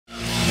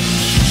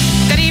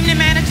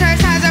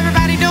church. How's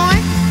everybody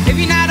doing? If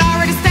you're not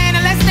already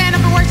standing, let's stand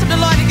up and worship the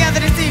Lord together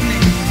this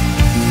evening.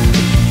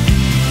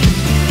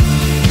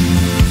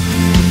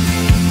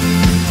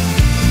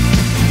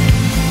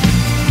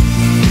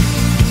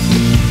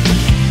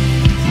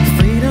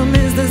 Freedom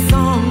is the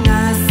song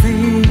I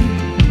sing.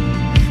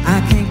 I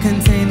can't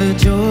contain the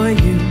joy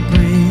you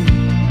bring.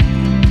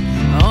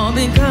 All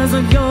because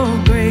of your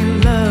great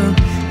love,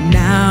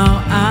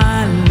 now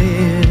I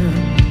live.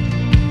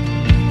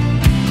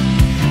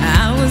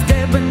 I was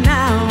dead, but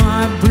now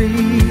I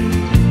breathe.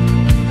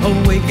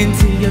 Awaken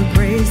to your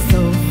grace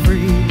so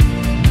free.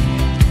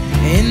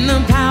 In the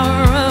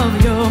power of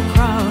your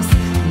cross,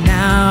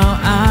 now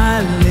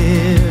I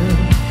live.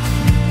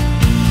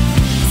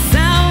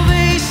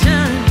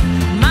 Salvation,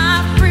 my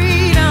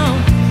freedom,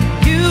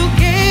 you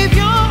gave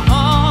your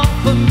all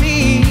for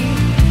me.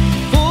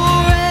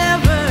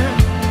 Forever,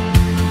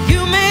 you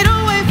made a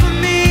way for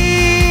me.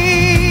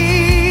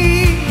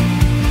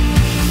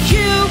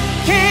 You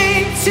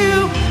came to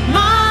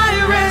my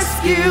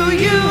rescue.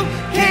 You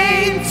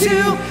came to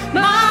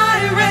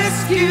my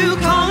rescue.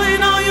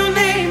 Calling on your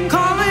name,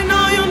 calling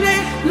on your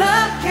name.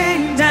 Love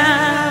came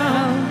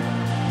down.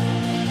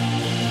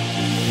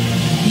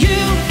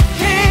 You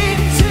came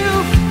to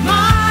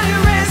my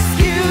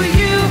rescue.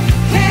 You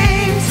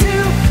came to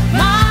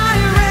my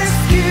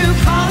rescue.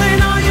 Calling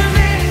on your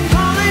name,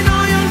 calling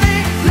on your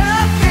name.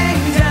 Love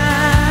came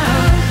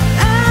down.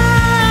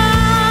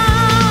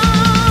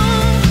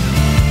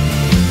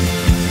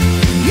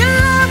 Your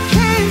love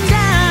came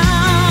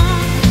down.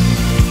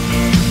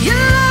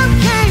 Your love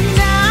came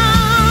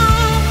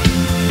down.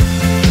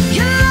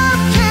 Your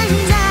love came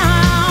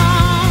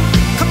down.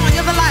 Come on,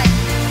 you're the light.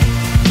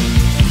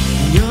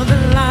 You're the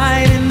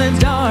light in the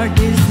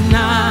darkest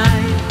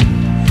night.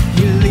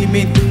 You lead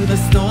me through the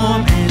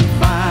storm and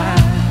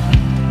fire.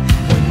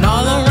 When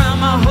all around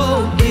my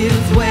hope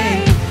gives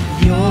way,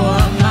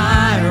 you're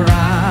my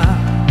rock.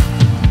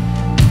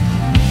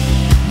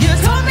 You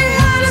taught me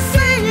how to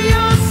sing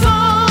your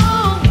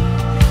song.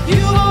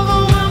 You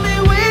overwhelm me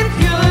with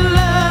your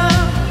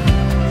love.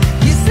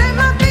 You set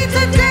my feet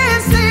to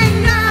dancing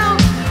now.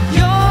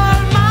 You're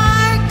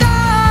my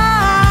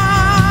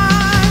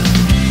God.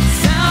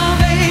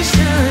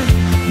 Salvation,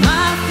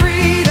 my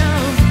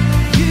freedom.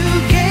 You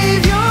gave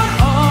your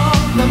all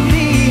for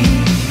me.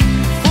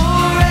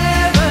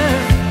 Forever,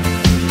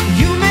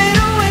 you made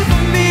a way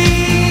for me.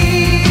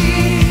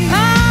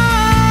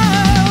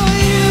 Oh,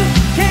 you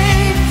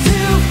came to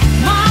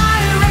my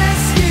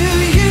rescue.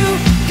 You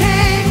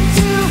came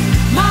to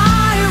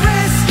my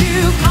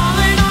rescue.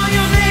 Calling on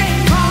your name,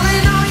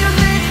 calling on your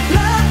name.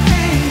 Love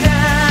came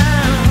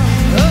down.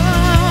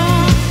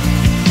 Oh,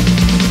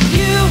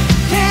 you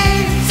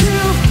came to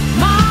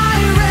my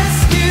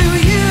rescue.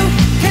 You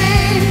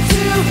came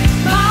to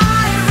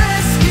my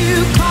rescue.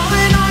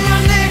 Calling on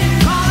your name,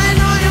 calling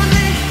on your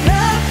name.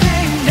 Love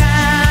came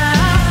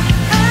down.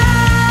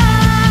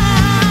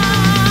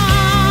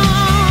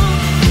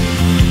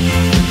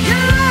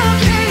 Your love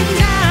came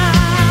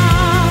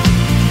down.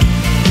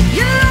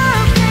 Your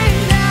love came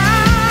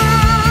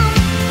down.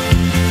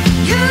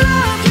 Your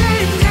love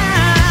came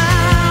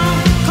down.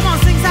 Come on,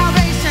 sing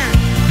salvation.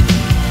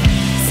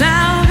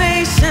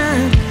 Salvation,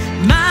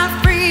 my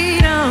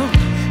freedom.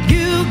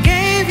 You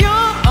gave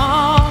your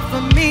all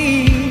for me.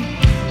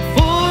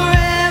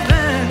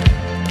 Forever,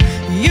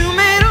 you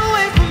made a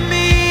way for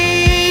me.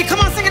 Come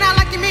on, sing it out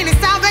like you mean it.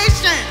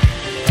 Salvation.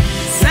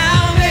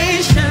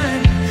 Salvation,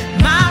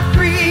 my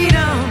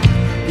freedom.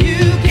 You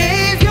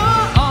gave your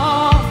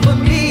all for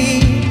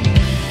me.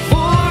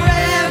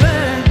 Forever,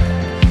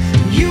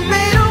 you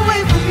made a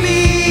way for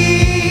me.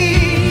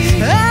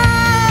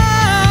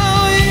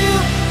 Oh, you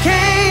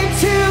came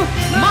to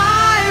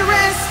my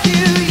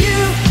rescue. You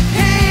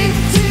came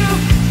to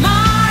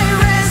my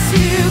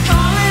rescue.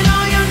 Calling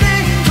on your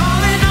name,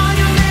 calling on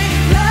your name.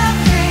 Love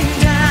came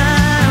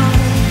down.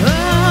 Oh,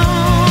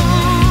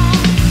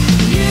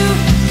 you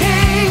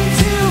came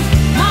to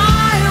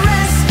my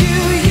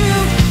rescue. You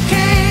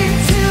came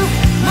to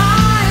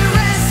my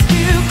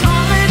rescue.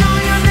 Calling on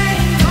your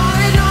name,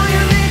 calling on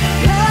your name.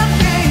 Love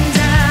came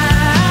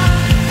down.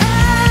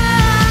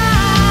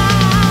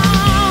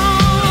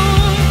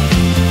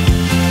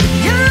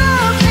 Your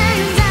love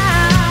came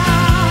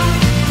down.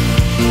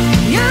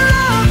 Your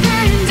love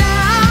came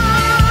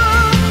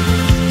down.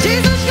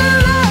 Jesus, your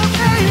love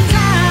came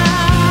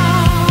down.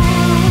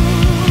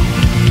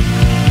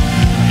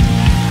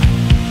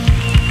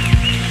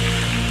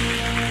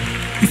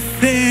 We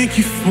thank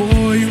you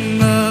for your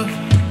love.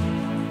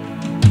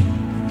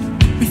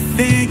 We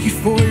thank you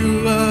for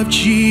your love,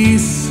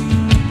 Jesus.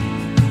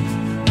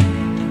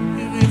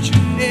 We lift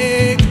your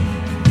name.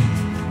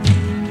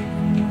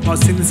 I'll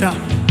sing this out.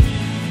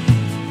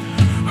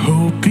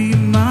 Hope be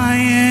my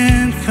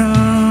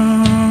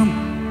anthem,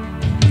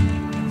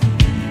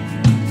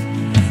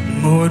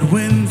 Lord.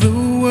 When the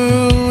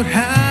world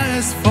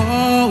has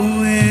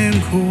fallen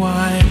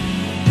quiet,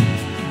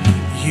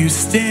 you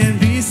stand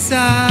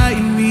beside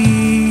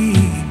me.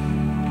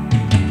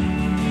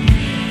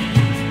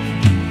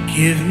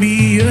 Give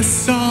me a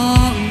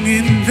song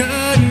in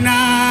the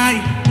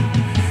night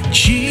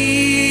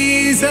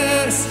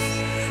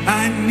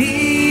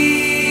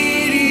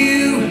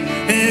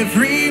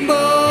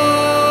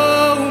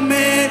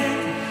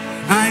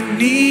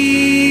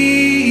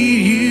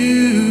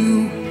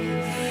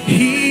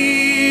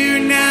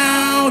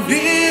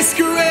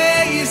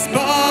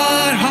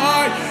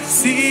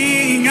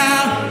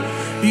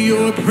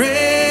your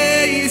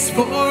praise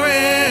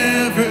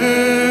forever.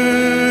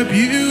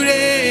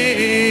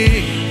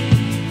 Beauty,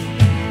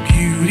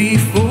 beauty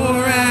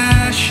for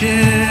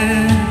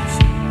ashes.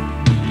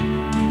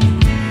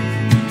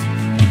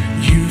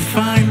 You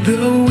find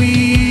the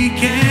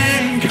weak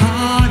and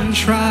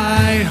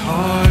contrite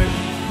heart,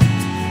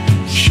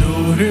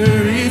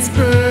 shoulder its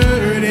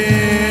burdens,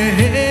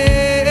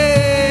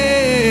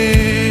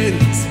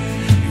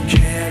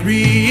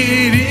 carry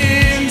it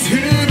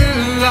into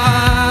the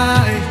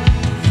light.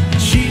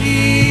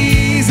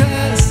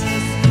 Jesus,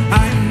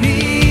 I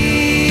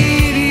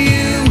need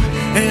you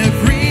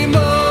every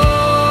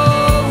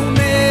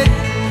moment.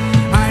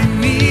 I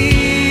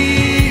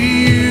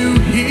need you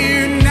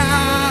here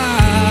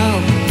now.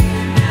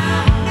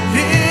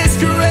 This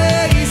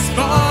grace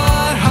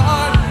brought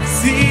heart,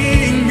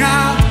 sing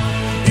out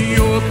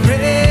your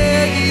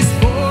praise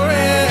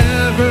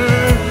forever.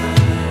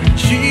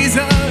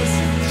 Jesus,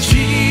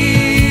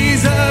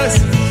 Jesus,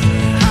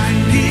 I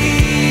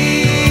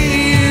need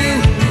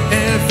you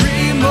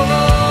every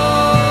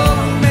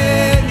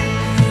moment.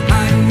 I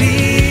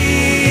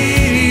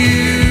need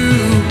you.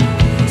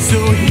 So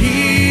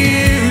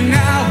here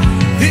now,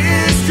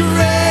 this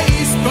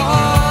grace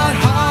brought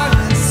heart,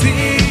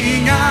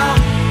 sing out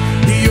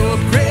your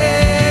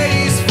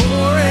praise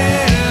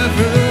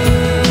forever.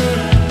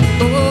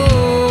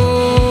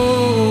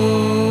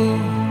 Oh,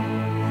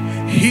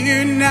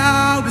 hear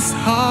now this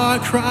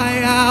heart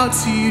cry out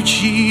to you,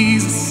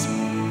 Jesus.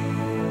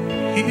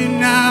 Hear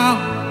now,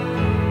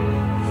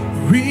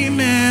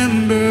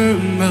 remember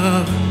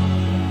love,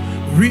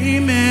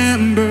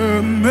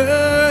 remember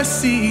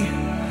mercy.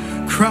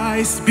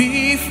 Christ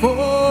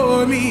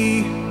before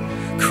me,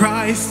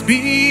 Christ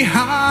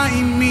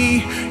behind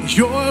me.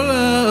 Your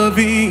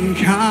loving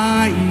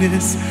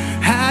kindness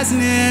has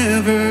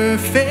never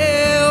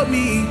failed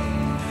me.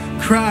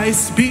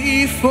 Christ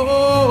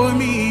before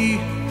me,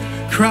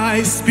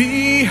 Christ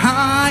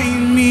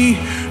behind me.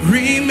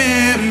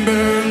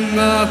 Remember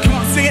love. Come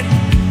on, sing it.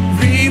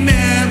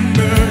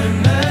 Remember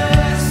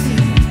mercy.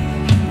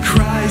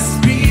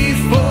 Christ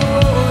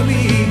before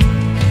me,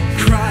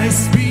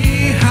 Christ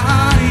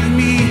behind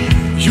me.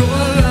 Your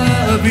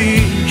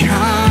loving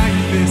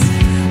kindness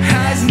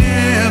has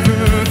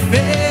never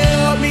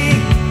failed me.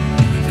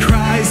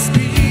 Christ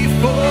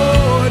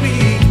before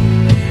me,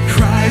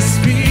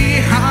 Christ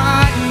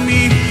behind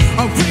me. I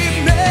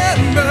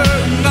remember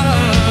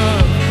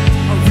love,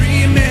 I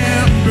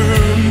remember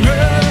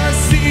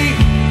mercy.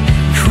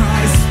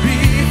 Christ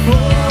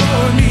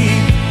before me,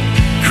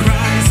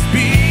 Christ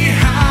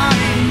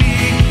behind me.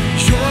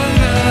 Your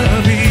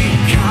loving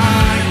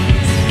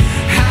kindness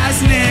has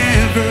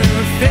never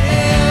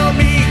failed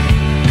me.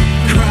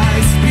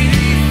 Christ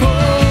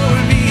before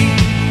me,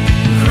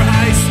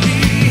 Christ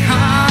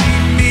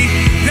behind me.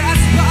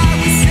 That's why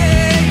we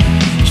say,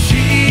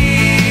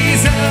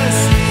 Jesus,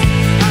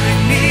 I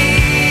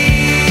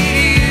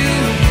need you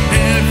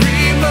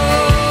every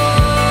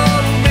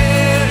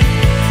moment.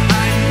 I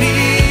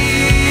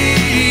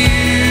need you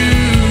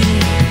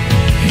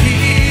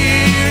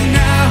here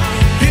now.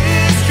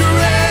 This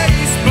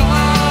grace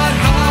brought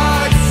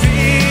heart,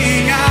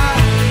 sing out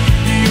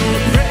your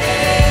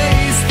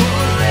praise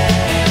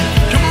forever.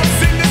 Come on,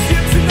 sing this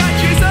hymn tonight,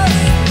 Jesus.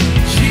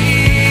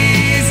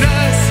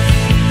 Jesus,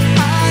 I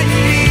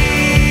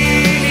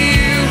need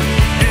you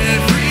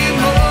every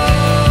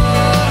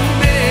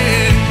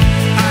moment.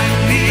 I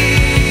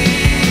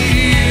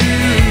need you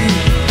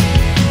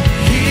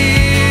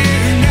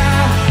here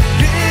now.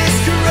 This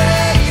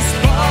grace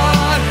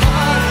brought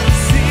heart,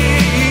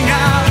 sing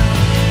out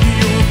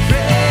your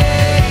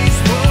praise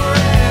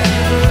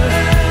forever.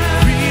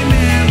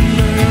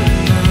 Remember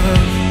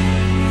love,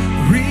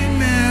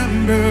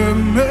 remember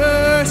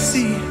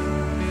mercy.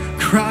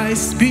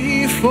 Christ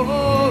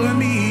before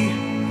me,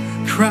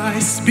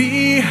 Christ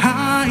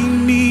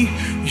behind me.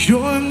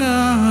 Your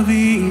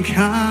loving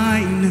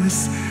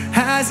kindness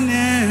has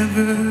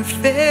never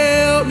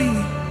failed me.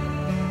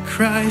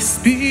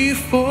 Christ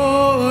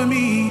before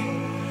me,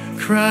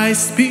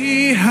 Christ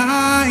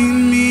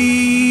behind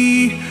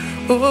me.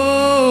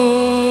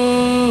 Oh.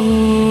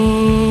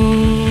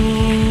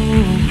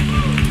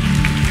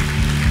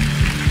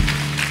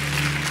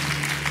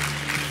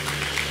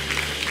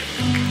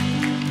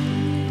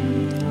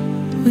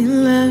 We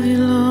love you,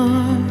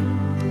 Lord.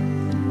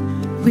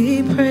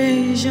 We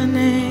praise your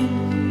name.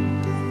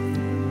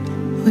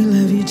 We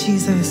love you,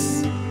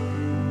 Jesus.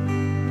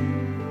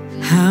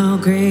 How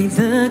great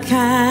the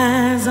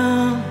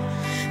chasm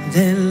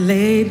that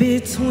lay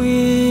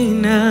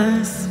between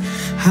us.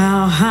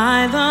 How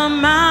high the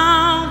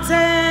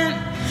mountain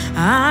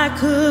I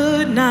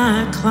could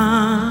not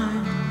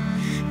climb.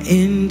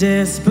 In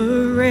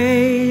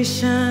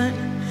desperation,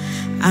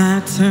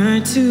 I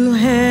turned to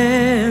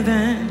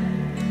heaven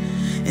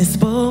and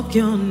spoke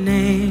your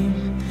name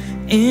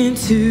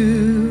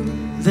into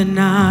the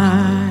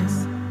night.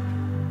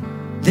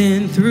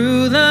 Then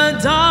through the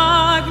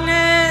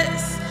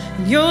darkness,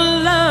 your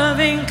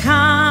loving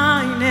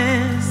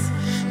kindness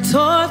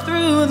tore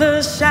through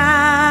the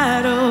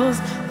shadows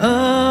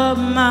of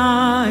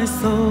my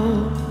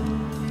soul.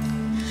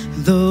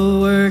 The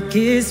work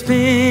is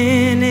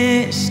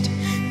finished,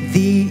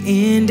 the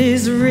end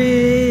is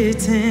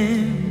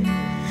written.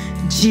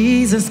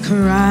 Jesus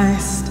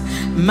Christ,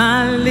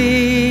 my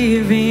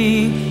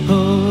living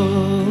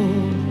hope.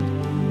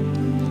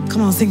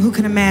 Come on, sing, who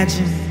can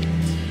imagine?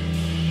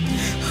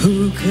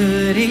 Who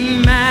could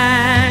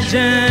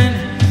imagine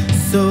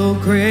so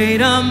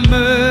great a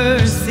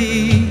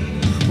mercy?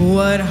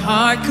 What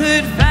heart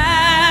could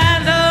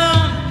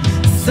fathom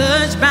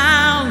such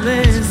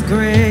boundless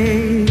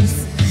grace?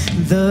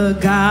 The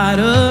God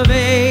of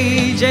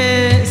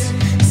ages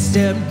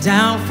stepped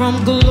down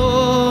from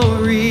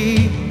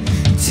glory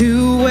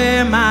to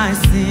wear my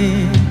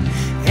sin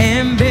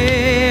and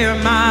bear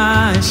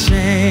my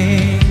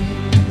shame.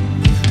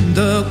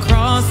 The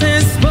cross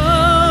has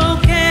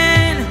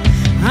spoken,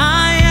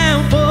 I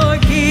am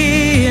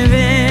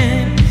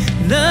forgiven.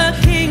 The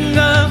King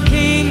of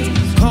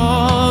Kings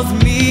calls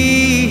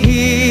me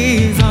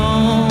his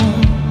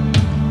own.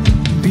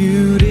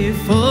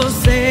 Beautiful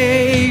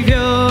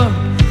Savior,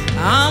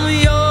 I'm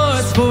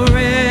yours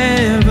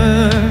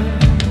forever.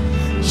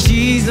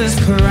 Jesus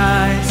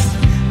Christ,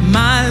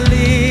 my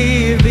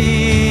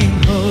living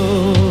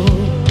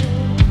hope.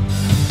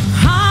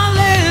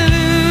 Hallelujah,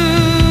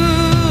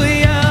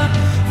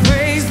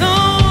 praise the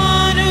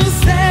one who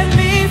set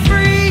me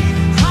free.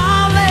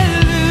 Hallelujah,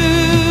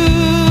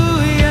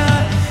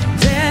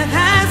 death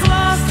has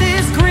lost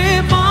its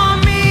grip on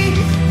me.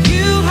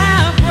 You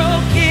have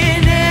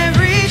broken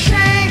every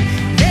chain.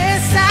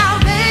 There's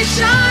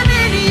salvation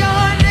in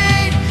your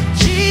name.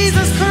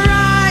 Jesus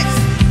Christ,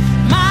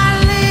 my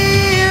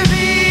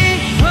living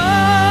hope.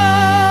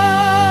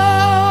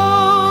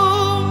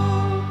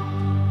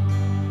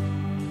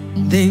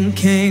 Then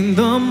came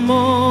the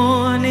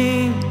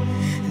morning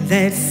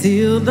that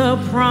sealed the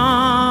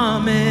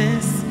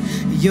promise.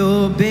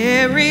 Your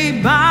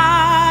buried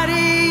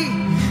body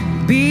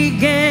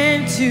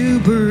began to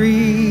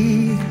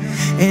breathe,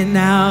 and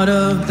out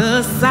of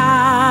the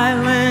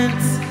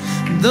silence,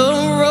 the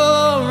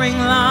roaring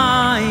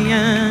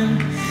lion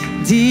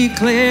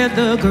declared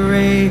the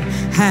grave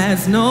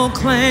has no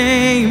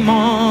claim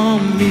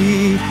on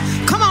me.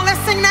 Come on,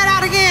 let's sing that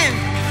out again.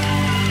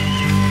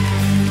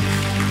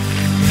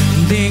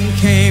 Then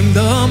came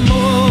the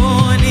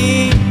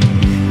morning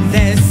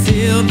that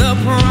sealed the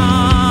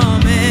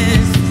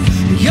promise.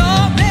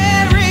 Your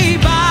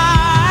buried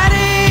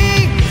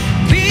body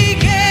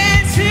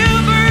began to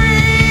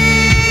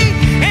breathe,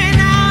 and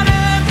out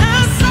of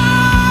the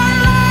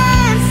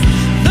silence,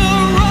 the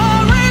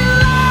roaring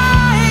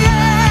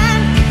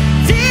lion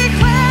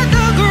declared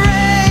the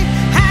grave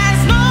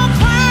has no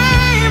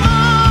claim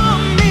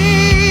on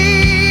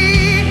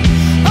me.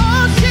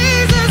 Oh,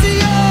 Jesus,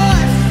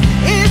 yours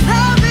is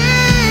the victory.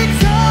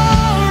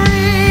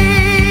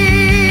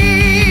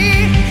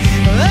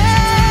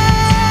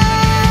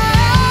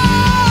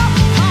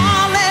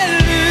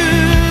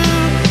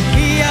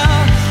 Hallelujah,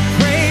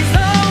 praise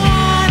the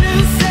one who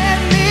set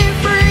me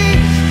free.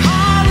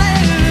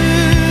 Hallelujah,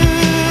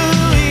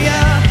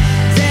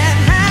 death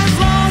has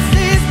lost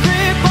its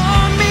grip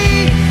on me.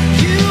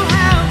 You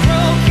have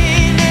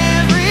broken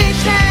every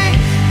chain.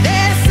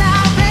 There's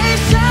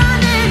salvation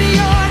in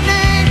your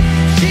name.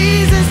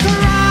 Jesus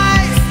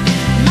Christ,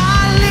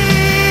 my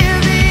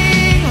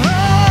living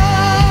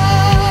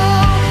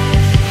hope.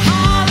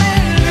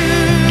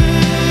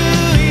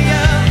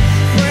 Hallelujah,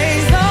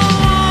 praise the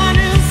one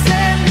who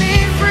set me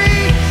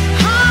free.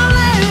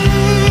 Hallelujah,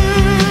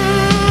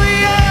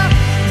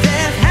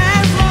 death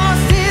has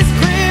lost its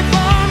grip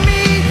on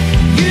me.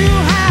 You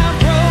have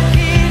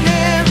broken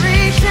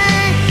every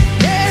chain.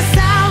 There's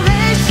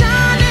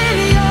salvation in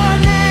your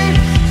name.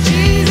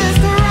 Jesus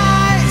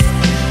Christ,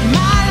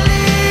 my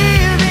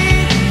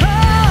living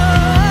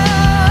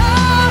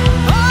hope.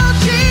 Oh,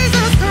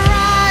 Jesus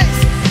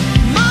Christ,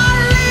 my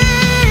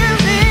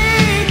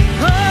living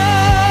hope.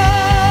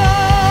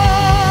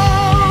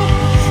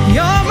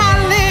 You're my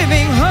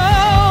living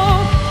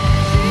hope.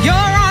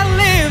 You're our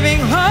living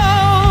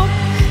hope.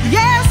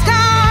 Yes,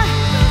 God,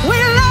 we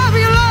love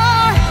you,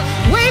 Lord.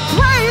 We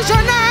praise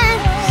your name.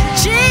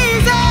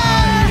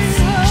 Jesus,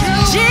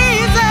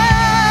 Jesus,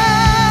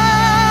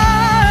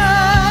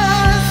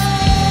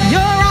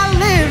 you're our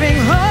living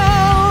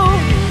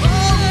hope.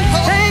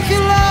 Thank you,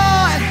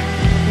 Lord.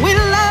 We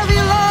love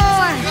you,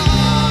 Lord.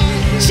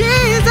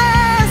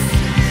 Jesus,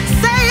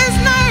 say his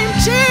name,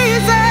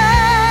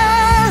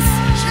 Jesus.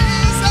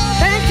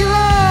 Thank you,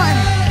 Lord.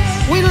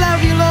 We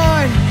love you,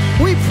 Lord.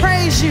 We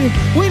praise you.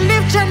 We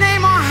lift your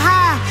name on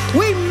high.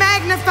 We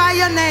magnify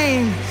your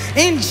name.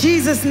 In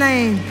Jesus'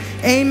 name,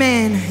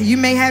 amen. You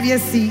may have your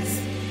seats.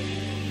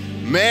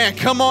 Man,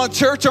 come on,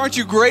 church. Aren't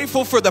you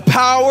grateful for the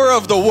power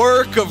of the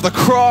work of the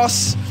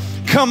cross?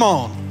 Come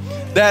on.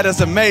 That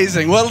is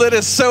amazing. Well, it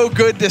is so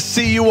good to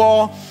see you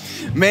all.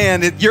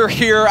 Man, you're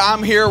here,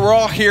 I'm here, we're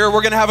all here.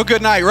 We're going to have a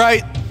good night,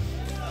 right?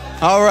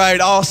 All right,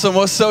 awesome.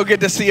 Well, so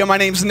good to see you. My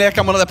name's Nick.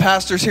 I'm one of the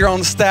pastors here on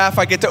the staff.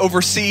 I get to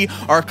oversee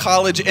our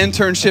college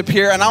internship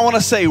here, and I want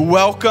to say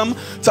welcome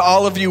to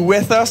all of you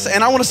with us,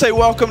 and I want to say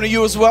welcome to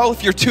you as well.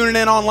 If you're tuning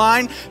in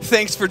online,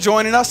 thanks for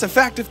joining us. In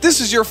fact, if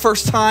this is your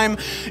first time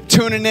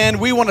tuning in,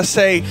 we want to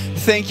say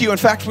thank you. In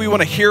fact, we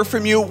want to hear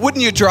from you.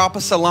 Wouldn't you drop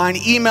us a line?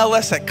 Email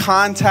us at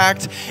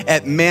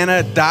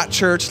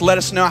contact@manna.church. Let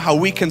us know how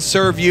we can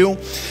serve you.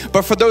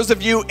 But for those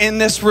of you in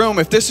this room,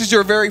 if this is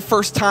your very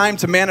first time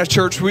to Manna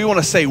Church, we want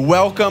to say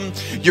welcome.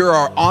 You're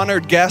our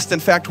honored guest. In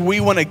fact, we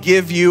want to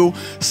give you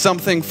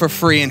something for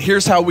free. And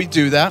here's how we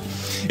do that.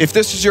 If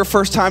this is your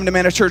first time to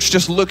Manna Church,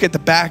 just look at the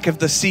back of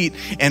the seat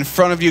in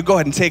front of you. Go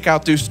ahead and take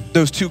out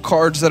those two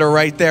cards that are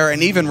right there.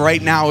 And even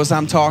right now as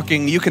I'm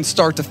talking, you can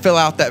start to fill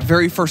out that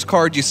very first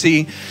card you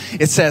see.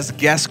 It says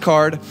guest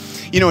card.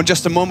 You know, in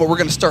just a moment, we're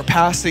going to start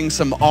passing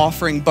some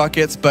offering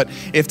buckets. But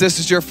if this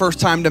is your first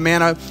time to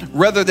Manna,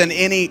 rather than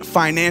any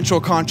financial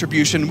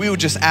contribution, we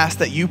would just ask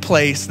that you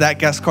place that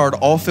guest card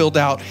all filled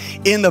out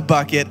in the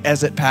bucket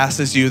as it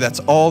passes you. That's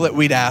all that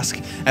we'd ask.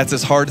 That's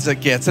as hard as it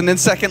gets. And then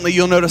secondly,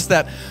 you'll notice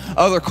that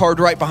other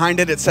card right behind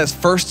it. It says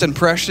first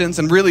impressions.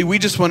 And really, we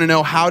just want to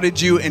know, how did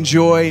you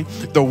enjoy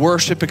the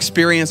worship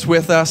experience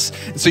with us?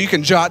 And so you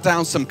can jot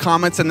down some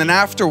comments. And then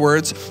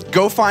afterwards,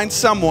 go find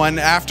someone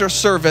after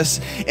service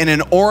in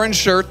an orange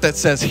shirt that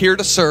says here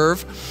to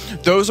serve.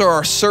 Those are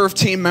our serve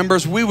team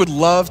members. We would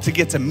love to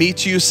get to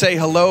meet you, say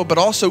hello, but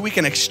also we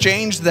can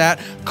exchange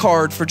that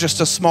card for just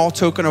a small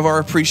token of our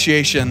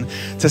appreciation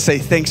to say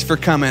thanks for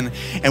coming.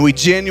 And we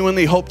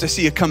genuinely hope to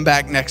see you come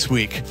back next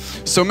week.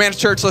 So Manna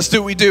Church, let's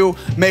do what we do.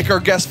 Make our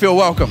guests feel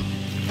welcome.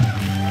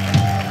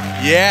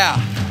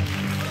 Yeah,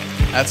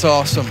 that's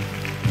awesome.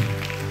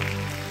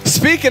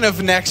 Speaking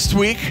of next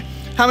week,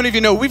 how many of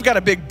you know we've got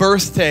a big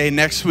birthday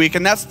next week,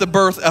 and that's the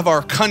birth of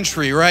our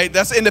country, right?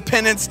 That's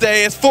Independence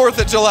Day. It's 4th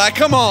of July.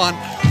 Come on.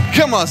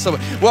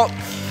 Somebody. Well,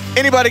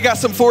 anybody got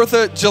some 4th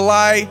of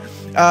July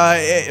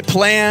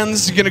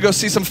plans? You're going to go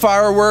see some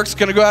fireworks?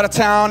 Going to go out of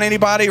town?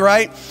 Anybody,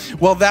 right?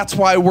 Well, that's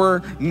why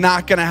we're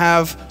not going to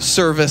have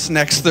service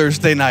next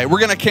Thursday night. We're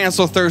going to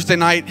cancel Thursday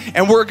night,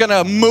 and we're going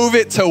to move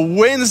it to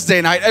Wednesday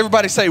night.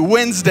 Everybody say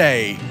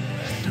Wednesday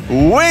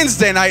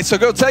night. So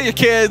go tell your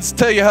kids,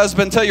 tell your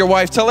husband, tell your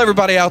wife, tell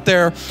everybody out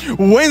there,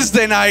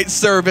 Wednesday night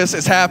service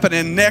is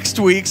happening next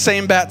week.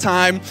 Same bat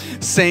time,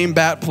 same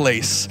bat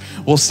place.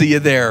 We'll see you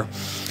there.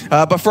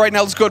 But for right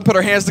now, let's go ahead and put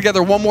our hands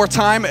together one more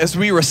time as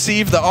we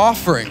receive the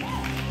offering.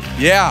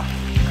 Yeah.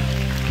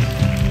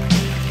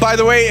 By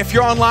the way, if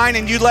you're online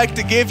and you'd like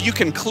to give, you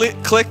can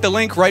click the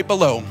link right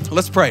below.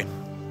 Let's pray.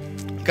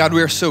 God,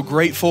 we are so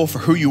grateful for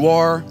who you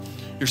are.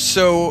 You're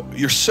so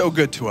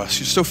good to us.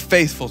 You're so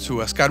faithful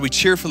to us. God, we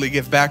cheerfully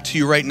give back to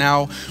you right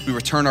now. We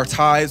return our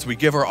tithes. We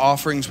give our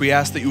offerings. We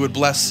ask that you would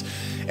bless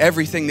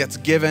everything that's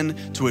given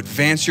to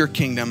advance your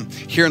kingdom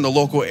here in the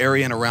local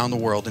area and around the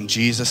world. In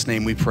Jesus'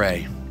 name we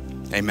pray.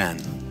 Amen.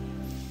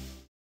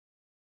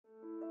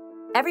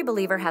 Every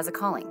believer has a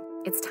calling.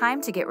 It's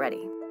time to get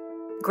ready.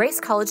 Grace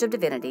College of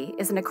Divinity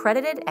is an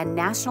accredited and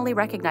nationally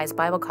recognized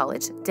Bible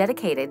college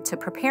dedicated to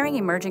preparing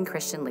emerging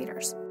Christian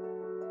leaders.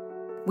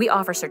 We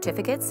offer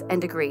certificates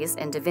and degrees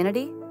in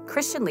divinity,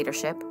 Christian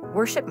leadership,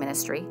 worship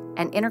ministry,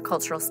 and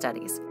intercultural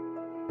studies.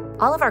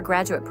 All of our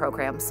graduate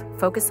programs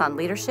focus on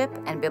leadership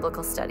and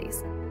biblical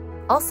studies.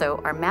 Also,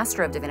 our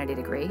Master of Divinity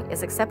degree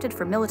is accepted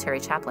for military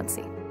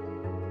chaplaincy.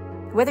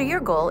 Whether your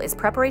goal is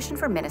preparation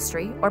for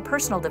ministry or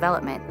personal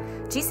development,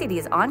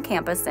 GCD's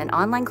on-campus and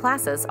online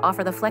classes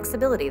offer the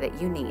flexibility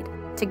that you need.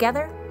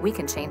 Together, we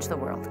can change the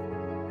world.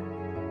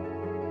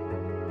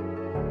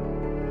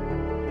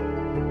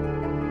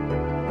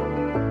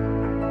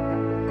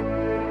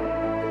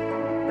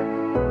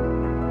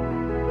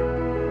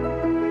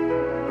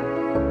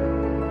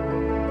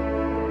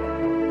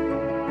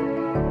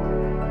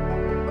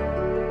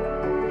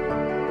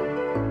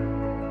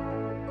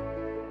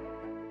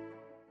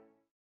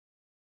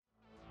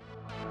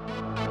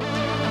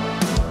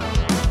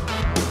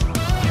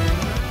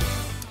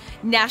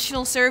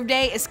 National Serve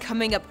Day is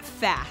coming up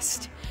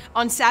fast.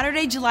 On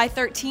Saturday, July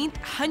 13th,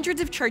 hundreds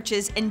of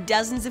churches in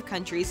dozens of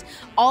countries,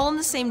 all on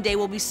the same day,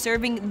 will be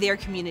serving their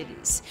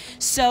communities.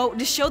 So,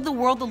 to show the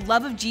world the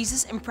love of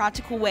Jesus in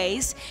practical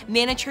ways,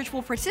 Manna Church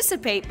will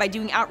participate by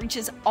doing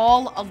outreaches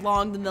all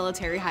along the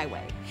military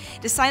highway.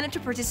 To sign up to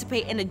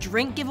participate in a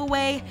drink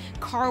giveaway,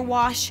 car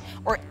wash,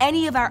 or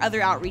any of our other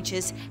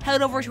outreaches,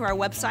 head over to our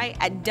website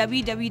at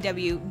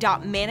www.manna.church,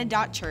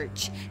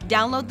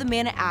 download the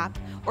Manna app,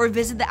 or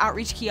visit the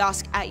outreach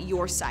kiosk at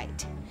your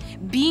site.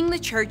 Being the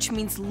church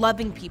means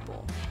loving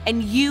people,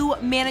 and you,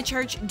 Manna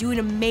Church, do an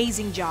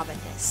amazing job at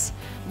this.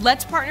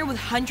 Let's partner with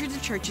hundreds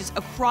of churches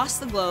across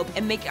the globe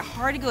and make it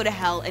hard to go to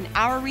hell in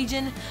our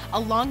region,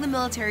 along the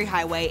military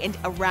highway, and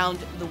around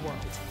the world.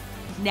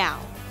 Now,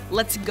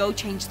 let's go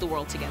change the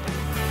world together.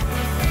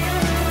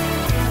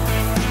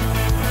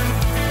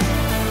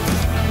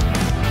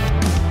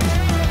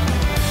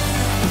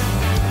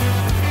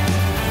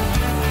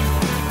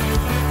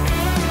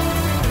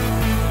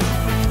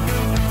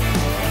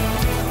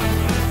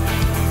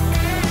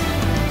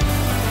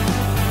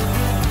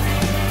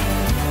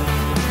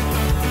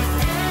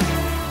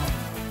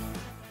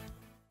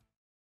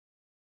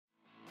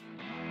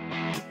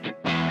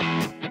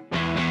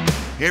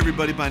 Hey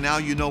everybody, by now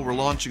you know we're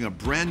launching a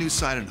brand new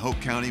site in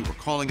Hope County. We're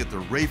calling it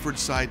the Rayford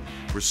site.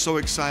 We're so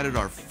excited.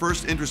 Our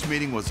first interest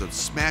meeting was a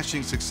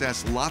smashing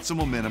success, lots of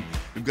momentum.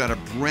 We've got a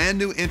brand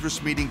new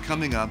interest meeting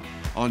coming up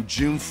on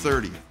June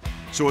 30th.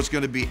 So it's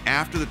going to be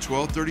after the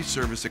 12:30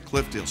 service at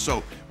Cliffdale.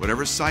 So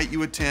whatever site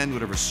you attend,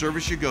 whatever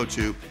service you go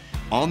to,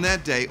 on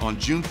that day, on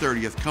June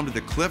 30th, come to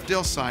the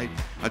Cliffdale site,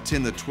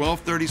 attend the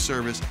 12:30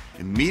 service.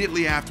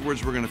 Immediately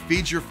afterwards, we're going to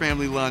feed your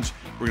family lunch.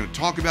 We're going to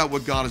talk about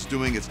what God is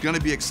doing. It's going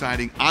to be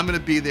exciting. I'm going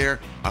to be there.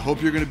 I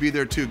hope you're going to be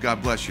there too.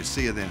 God bless you.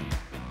 See you then.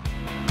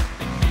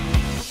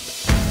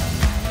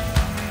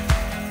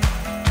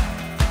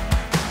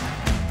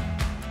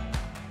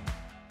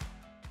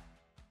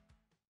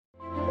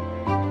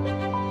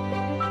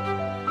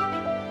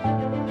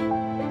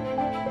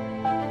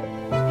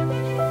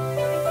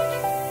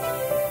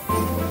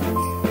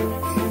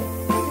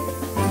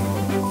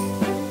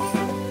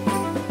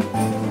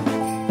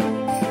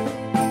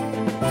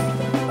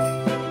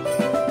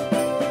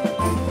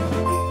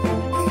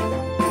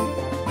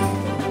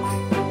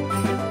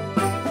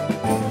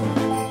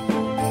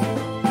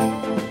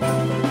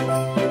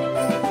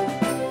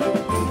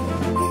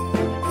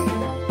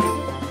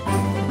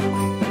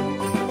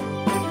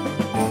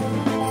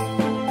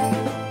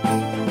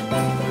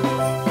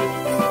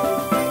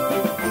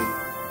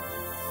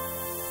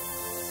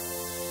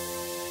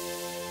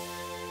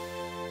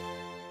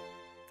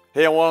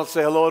 Hey, I want to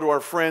say hello to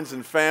our friends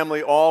and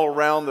family all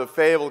around the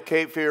Fayetteville,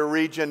 Cape Fear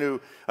region who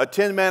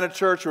attend Manna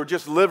Church or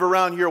just live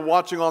around here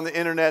watching on the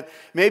internet.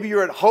 Maybe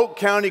you're at Hope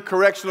County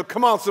Correctional.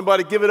 Come on,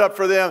 somebody, give it up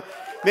for them.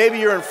 Maybe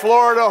you're in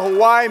Florida,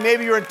 Hawaii.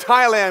 Maybe you're in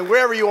Thailand.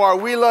 Wherever you are,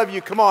 we love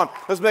you. Come on,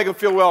 let's make them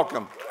feel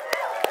welcome.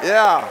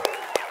 Yeah.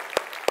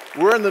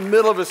 We're in the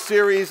middle of a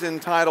series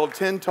entitled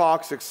 10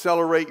 Talks,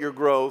 Accelerate Your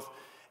Growth.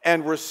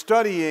 And we're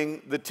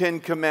studying the 10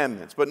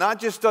 Commandments. But not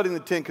just studying the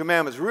 10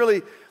 Commandments.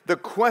 Really, the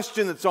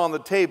question that's on the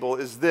table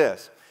is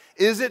this.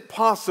 Is it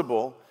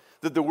possible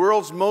that the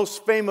world's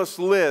most famous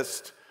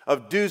list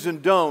of do's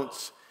and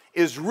don'ts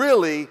is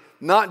really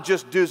not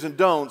just do's and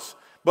don'ts,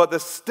 but the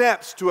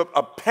steps to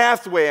a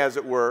pathway, as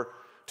it were,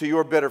 to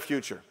your better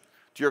future,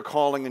 to your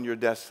calling and your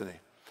destiny?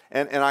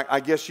 And I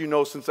guess you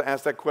know, since I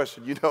asked that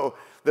question, you know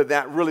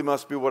that really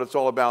must be what it's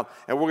all about.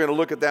 And we're going to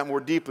look at that more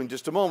deeply in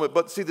just a moment.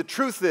 But see, the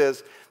truth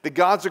is that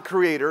God's a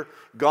creator,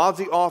 God's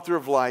the author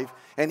of life,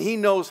 and He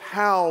knows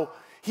how,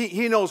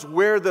 He knows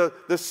where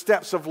the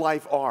steps of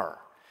life are.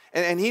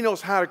 And He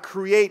knows how to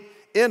create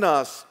in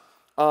us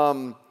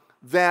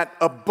that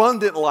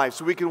abundant life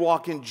so we can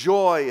walk in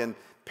joy and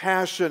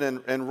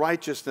passion and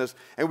righteousness,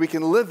 and we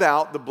can live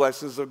out the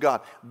blessings of God.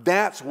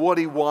 That's what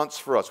He wants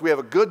for us. We have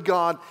a good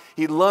God.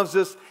 He loves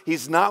us.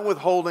 He's not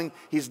withholding.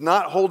 He's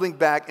not holding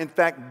back. In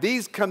fact,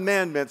 these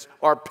commandments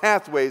are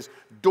pathways,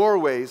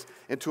 doorways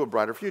into a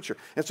brighter future.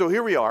 And so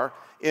here we are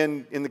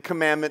in the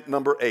commandment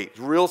number 8. It's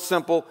real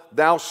simple.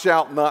 Thou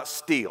shalt not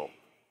steal.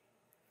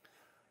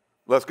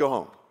 Let's go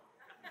home.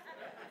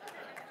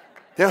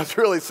 Yeah, it's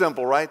really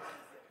simple, right?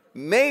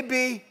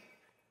 Maybe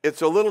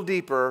it's a little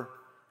deeper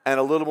and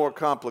a little more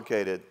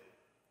complicated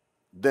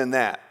than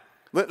that.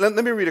 Let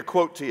me read a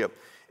quote to you.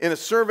 In a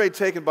survey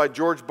taken by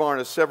George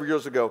Barnes several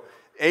years ago,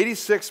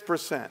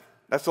 86%,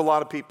 that's a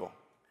lot of people,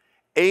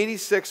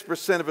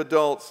 86% of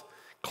adults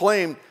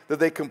claimed that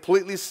they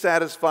completely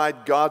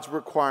satisfied God's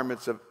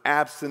requirements of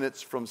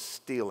abstinence from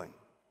stealing.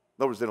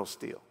 In other words, they don't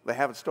steal. They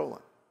haven't stolen.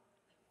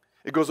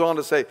 It goes on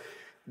to say,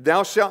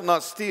 thou shalt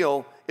not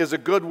steal is a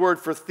good word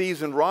for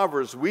thieves and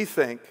robbers, we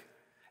think,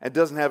 and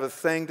doesn't have a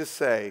thing to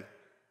say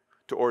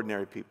to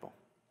ordinary people.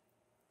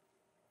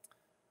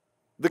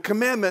 The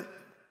commandment,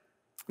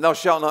 thou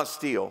shalt not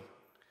steal,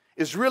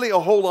 is really a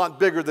whole lot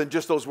bigger than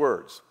just those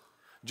words,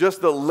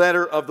 just the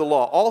letter of the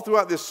law. All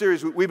throughout this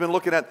series, we've been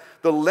looking at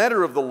the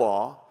letter of the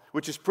law,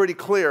 which is pretty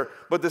clear,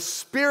 but the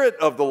spirit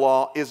of the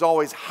law is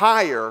always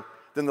higher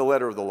than the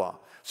letter of the law.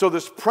 So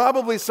there's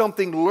probably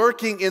something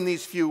lurking in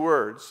these few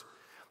words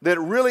that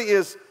really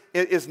is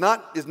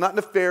not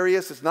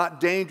nefarious, it's not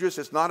dangerous,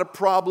 it's not a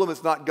problem,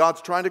 it's not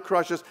God's trying to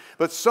crush us,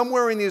 but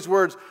somewhere in these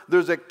words,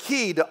 there's a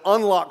key to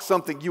unlock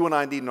something you and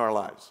I need in our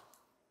lives.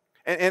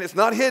 And it's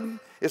not hidden,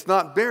 it's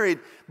not buried,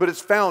 but it's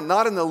found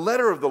not in the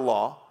letter of the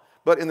law,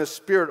 but in the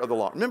spirit of the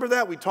law. Remember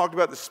that? We talked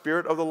about the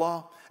spirit of the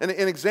law. And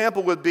an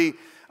example would be,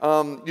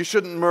 you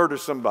shouldn't murder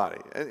somebody.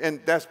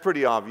 And that's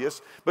pretty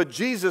obvious. But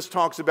Jesus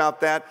talks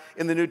about that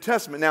in the New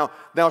Testament. Now,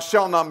 thou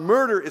shalt not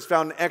murder is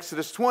found in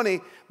Exodus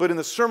 20, but in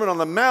the Sermon on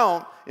the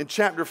Mount in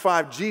chapter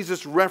 5,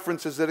 Jesus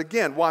references it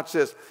again. Watch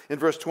this in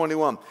verse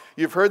 21.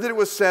 You've heard that it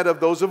was said of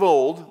those of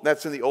old,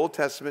 that's in the Old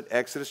Testament,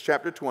 Exodus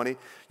chapter 20,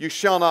 you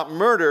shall not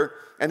murder,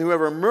 and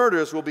whoever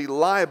murders will be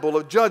liable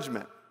of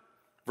judgment.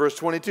 Verse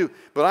 22,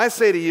 but I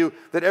say to you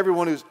that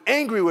everyone who's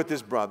angry with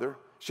his brother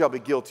shall be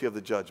guilty of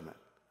the judgment.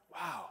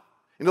 Wow.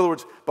 In other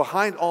words,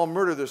 behind all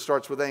murder, there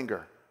starts with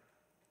anger.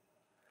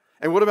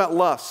 And what about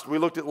lust? We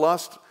looked at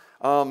lust,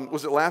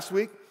 was it last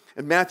week?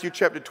 In Matthew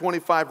chapter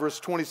 25, verse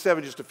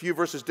 27, just a few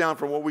verses down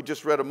from what we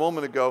just read a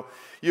moment ago,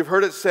 you've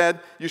heard it said,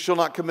 you shall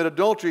not commit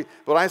adultery,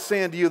 but I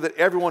say unto you that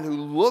everyone who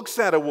looks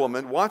at a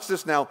woman, watch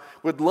this now,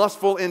 with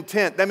lustful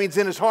intent, that means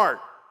in his heart,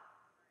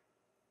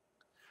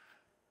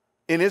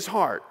 in his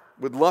heart,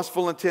 with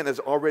lustful intent, has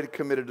already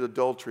committed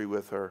adultery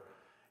with her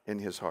in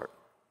his heart.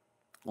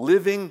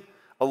 Living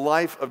a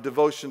life of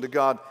devotion to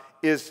God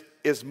is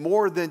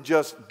more than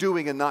just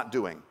doing and not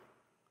doing.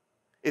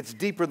 It's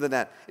deeper than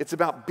that. It's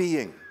about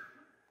being.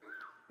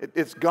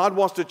 God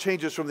wants to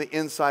change us from the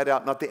inside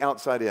out, not the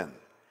outside in.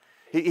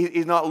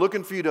 He's not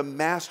looking for you to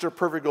master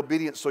perfect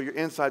obedience so your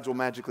insides will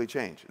magically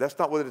change. That's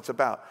not what it's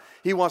about.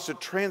 He wants to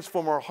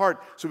transform our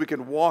heart so we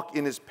can walk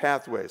in his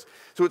pathways.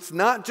 So it's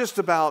not just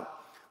about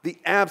the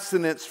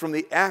abstinence from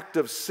the act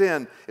of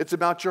sin. It's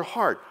about your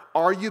heart.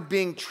 Are you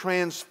being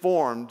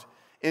transformed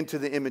into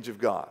the image of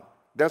God?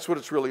 That's what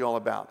it's really all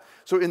about.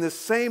 So in the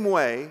same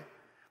way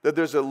that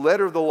there's a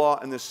letter of the law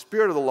and the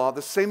spirit of the law,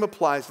 the same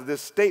applies to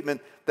this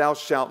statement, thou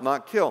shalt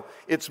not kill.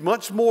 It's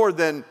much more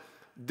than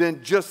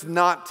just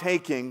not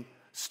taking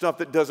stuff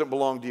that doesn't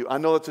belong to you. I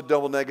know it's a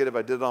double negative.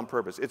 I did it on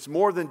purpose. It's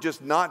more than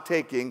just not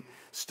taking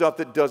stuff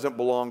that doesn't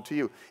belong to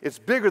you. It's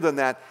bigger than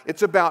that.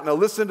 It's about, now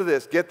listen to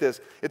this, get this,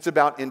 it's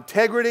about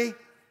integrity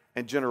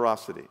and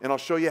generosity. And I'll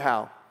show you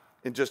how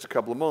in just a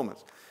couple of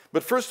moments.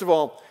 But first of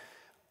all,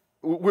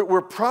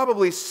 we're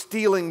probably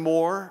stealing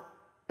more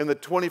in the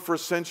 21st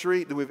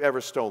century than we've ever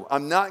stolen.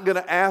 I'm not going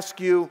to ask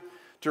you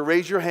to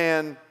raise your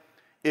hand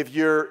if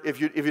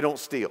you don't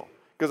steal.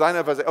 Because I know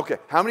if I say, okay,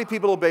 how many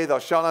people obey thou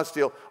shalt not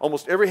steal?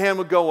 Almost every hand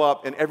would go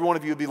up and every one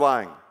of you would be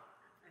lying.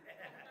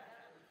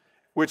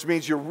 Which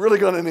means you're really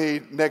going to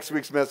need next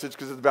week's message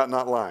because it's about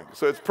not lying.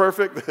 So it's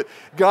perfect.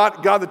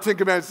 God, the Ten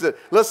Commandments said,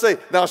 let's say,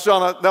 thou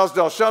shalt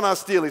not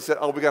steal. He said,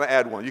 oh, we got to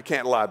add one. You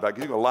can't lie about it.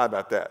 You're going to lie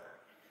about that.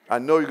 I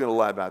know you're going to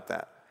lie about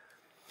that.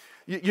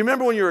 You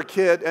remember when you were a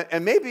kid,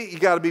 and maybe you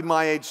got to be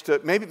my age to,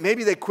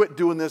 maybe they quit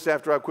doing this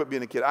after I quit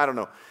being a kid. I don't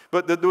know.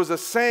 But there was a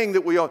saying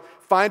that we all,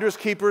 finders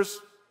keepers,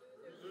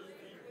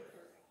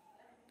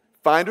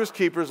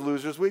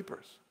 losers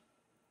weepers.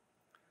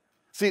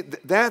 See,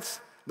 that's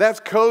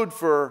code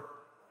for,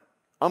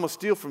 I'm going to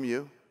steal from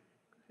you.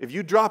 If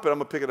you drop it, I'm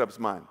going to pick it up. It's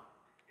mine.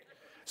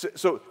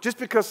 So just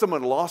because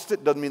someone lost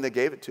it doesn't mean they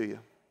gave it to you.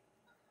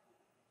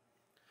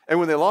 And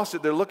when they lost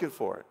it, they're looking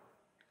for it.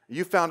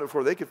 You found it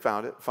before they could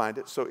find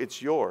it, so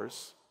it's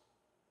yours.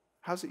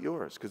 How's it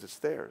yours? Because it's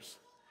theirs.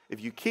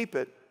 If you keep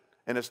it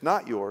and it's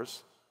not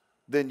yours,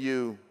 then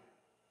you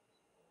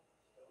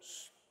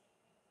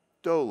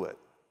stole it.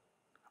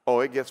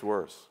 Oh, it gets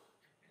worse.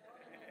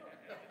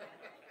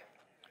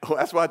 Oh,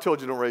 that's why I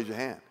told you don't raise your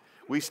hand.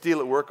 We steal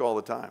at work all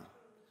the time.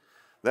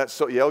 That's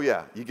so. Oh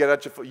yeah, you get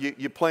out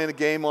you playing a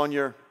game on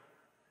your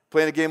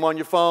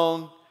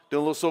phone, doing a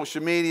little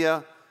social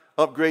media,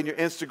 updating your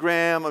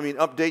Instagram.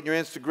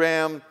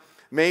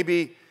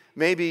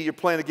 Maybe you're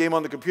playing a game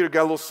on the computer,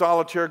 got a little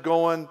solitaire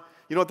going.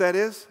 You know what that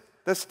is?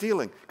 That's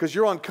stealing. Because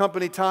you're on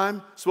company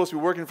time, supposed to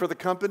be working for the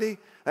company.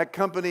 That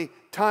company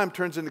time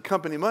turns into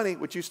company money,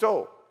 which you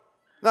stole.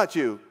 Not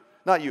you.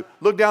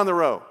 Look down the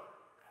row.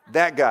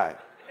 That guy.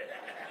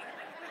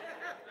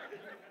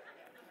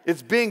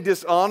 It's being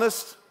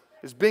dishonest.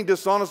 It's being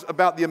dishonest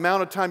about the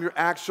amount of time you're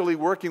actually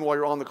working while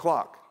you're on the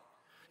clock.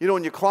 You know,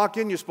 when you clock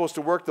in, you're supposed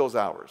to work those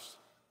hours.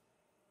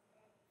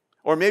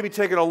 Or maybe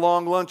taking a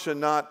long lunch and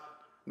not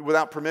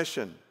without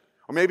permission.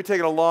 Or maybe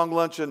taking a long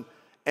lunch and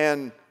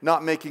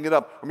not making it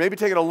up. Or maybe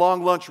taking a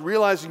long lunch,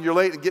 realizing you're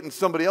late and getting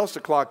somebody else to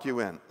clock you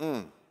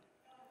in.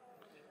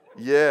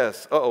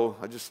 Yes. Uh-oh,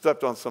 I just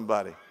stepped on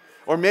somebody.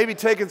 Or maybe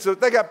taking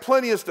they got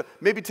plenty of stuff.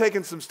 Maybe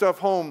taking some stuff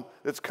home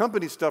that's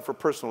company stuff for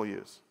personal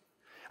use.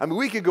 I mean,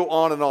 we could go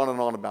on and on and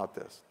on about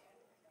this.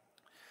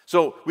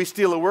 So we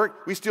steal at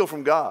work. We steal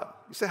from God.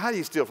 You say, how do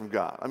you steal from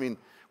God? I mean,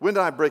 when did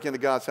I break into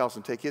God's house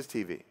and take his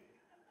TV?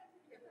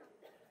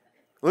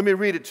 Let me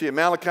read it to you.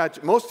 Malachi,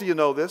 most of you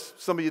know this.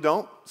 Some of you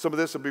don't. Some of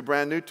this will be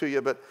brand new to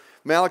you. But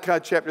Malachi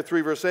chapter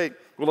 3, verse 8.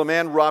 Will a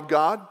man rob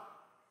God?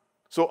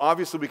 So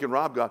obviously we can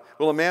rob God.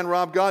 Will a man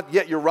rob God?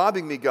 Yet you're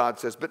robbing me, God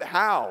says. But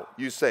how,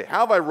 you say?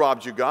 How have I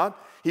robbed you, God?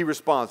 He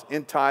responds,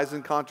 in tithes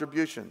and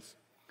contributions.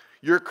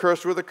 You're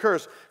cursed with a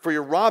curse, for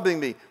you're robbing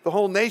me, the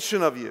whole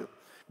nation of you.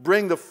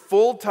 Bring the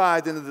full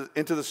tithe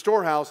into the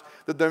storehouse,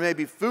 that there may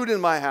be food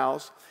in my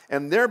house,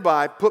 and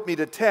thereby put me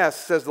to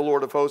test, says the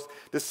Lord of hosts,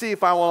 to see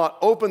if I will not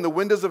open the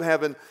windows of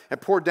heaven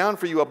and pour down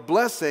for you a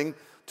blessing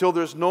till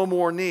there's no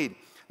more need.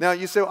 Now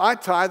you say, well, I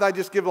tithe, I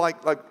just give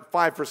like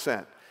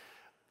 5%.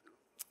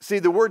 See,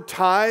 the word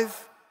tithe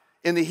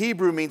in the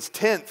Hebrew means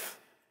tenth.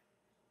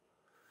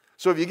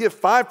 So if you give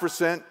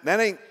 5%, that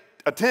ain't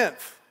a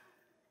tenth.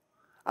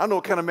 I don't know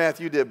what kind of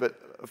math you did, but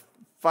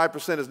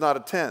 5% is not a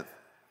tenth.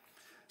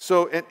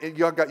 So and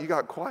you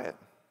got quiet.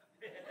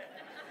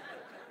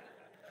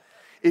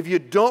 If you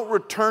don't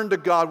return to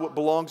God what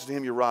belongs to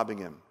him, you're robbing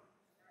him.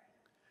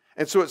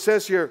 And so it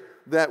says here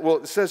that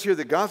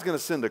God's going to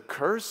send a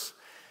curse.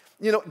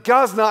 You know,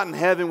 God's not in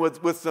heaven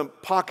with some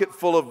pocket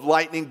full of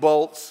lightning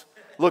bolts,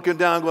 looking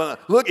down, going,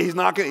 look, he's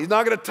not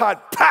gonna tithe.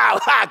 Pow,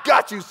 ha,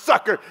 got you,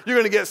 sucker. You're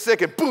gonna get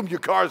sick, and boom, your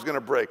car's gonna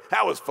break.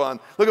 That was fun.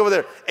 Look over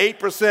there,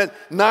 8%,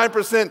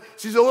 9%.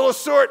 She's a little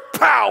short.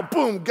 Pow,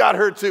 boom, got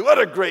her too. What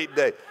a great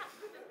day.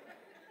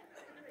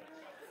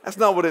 That's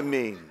not what it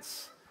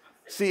means.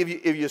 See,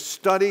 if you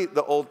study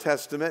the Old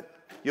Testament,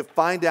 you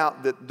find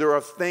out that there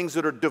are things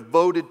that are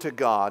devoted to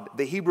God.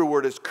 The Hebrew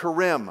word is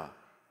karim.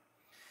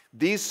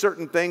 These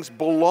certain things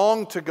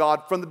belong to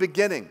God from the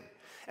beginning.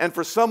 And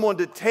for someone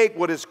to take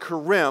what is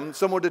karim,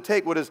 someone to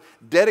take what is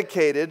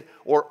dedicated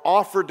or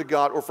offered to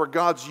God or for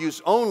God's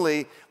use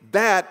only,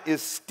 that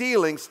is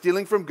stealing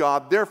from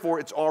God. Therefore,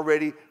 it's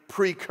already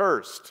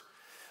pre-cursed.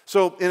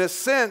 So in a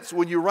sense,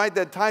 when you write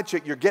that tithe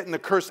check, you're getting the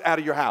curse out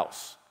of your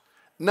house.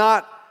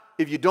 Not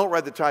if you don't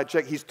write the tithe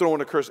check, he's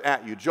throwing a curse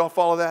at you. Did y'all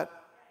follow that?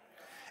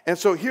 And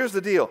so here's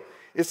the deal.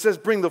 It says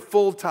bring the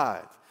full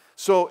tithe.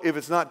 So if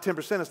it's not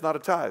 10%, it's not a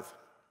tithe.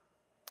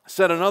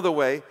 Said another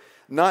way,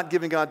 not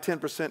giving God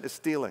 10% is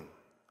stealing.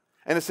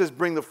 And it says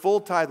bring the full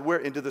tithe where?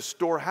 Into the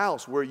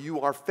storehouse where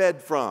you are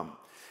fed from.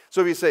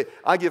 So if you say,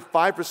 I give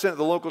 5% to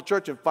the local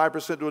church and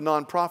 5% to a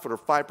nonprofit or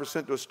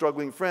 5% to a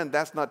struggling friend,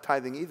 that's not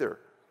tithing either.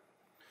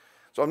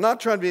 So I'm not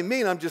trying to be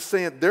mean. I'm just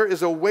saying there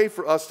is a way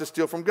for us to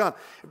steal from God.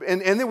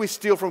 And then we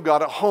steal from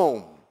God at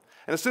home.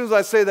 And as soon as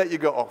I say that, you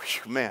go, oh,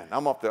 man,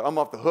 I'm off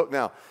the hook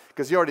now.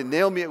 Because he already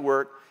nailed me at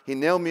work. He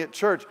nailed me at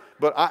church.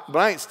 But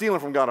I ain't stealing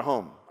from God at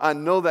home. I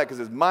know that because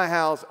it's my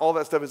house. All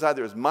that stuff inside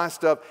there is my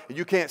stuff. And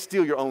you can't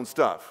steal your own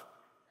stuff.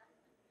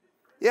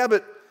 Yeah,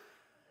 but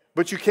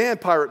you can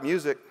pirate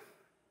music.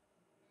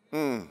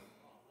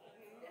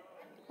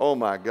 Oh,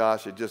 my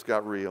gosh, it just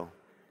got real.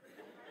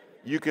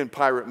 You can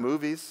pirate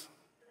movies.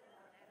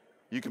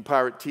 You can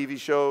pirate TV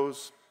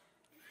shows.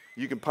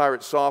 You can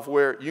pirate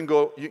software. You can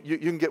go. You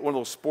can get one of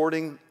those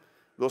sporting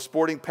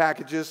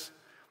packages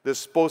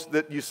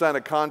that you sign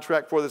a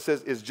contract for that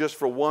says is just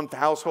for one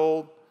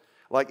household,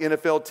 like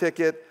NFL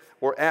ticket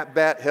or at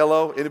bat.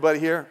 Hello, anybody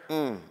here?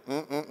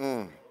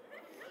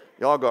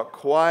 Y'all got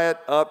quiet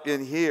up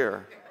in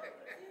here.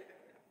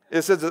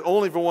 It says it's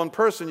only for one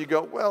person. You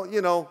go, well,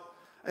 you know.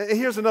 And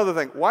here's another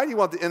thing. Why do you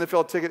want the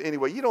NFL ticket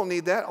anyway? You don't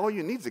need that. All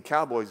you need is a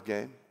Cowboys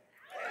game.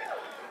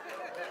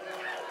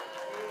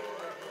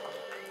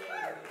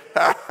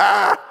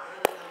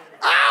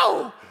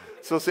 Ow!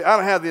 So see, I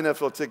don't have the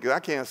NFL ticket. I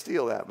can't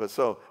steal that. But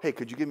so, hey,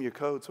 could you give me your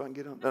code so I can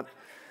get on?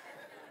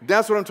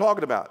 That's what I'm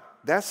talking about.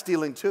 That's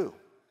stealing too.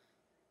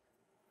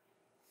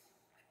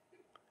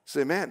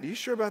 Say, man, are you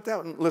sure about that?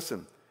 And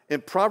listen,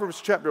 in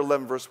Proverbs chapter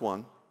 11, verse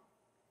 1,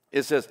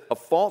 it says, a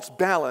false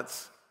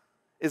balance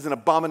is an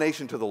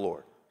abomination to the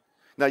Lord.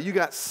 Now, you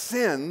got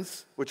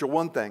sins, which are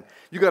one thing.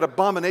 You got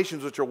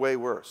abominations, which are way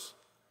worse.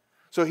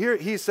 So here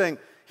he's saying,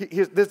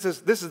 this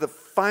is the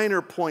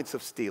finer points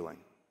of stealing.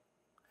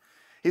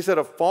 He said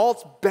a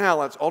false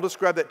balance, I'll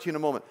describe that to you in a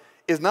moment,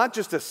 is not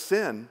just a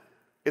sin,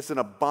 it's an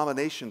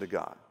abomination to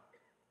God.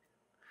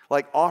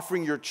 Like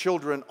offering your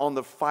children on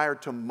the fire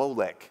to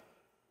Molech.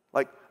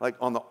 Like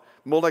on the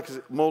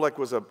Molech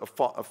was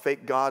a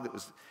fake god. It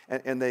was,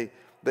 and they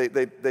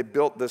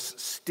built this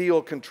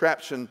steel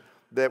contraption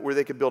where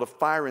they could build a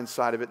fire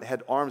inside of it and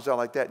had arms out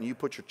like that, and you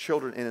put your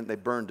children in it and they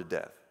burned to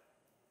death.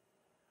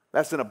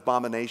 That's an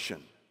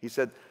abomination. He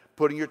said,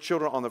 putting your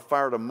children on the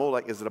fire to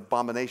Molech is an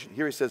abomination.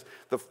 Here he says,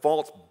 the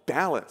false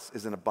balance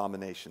is an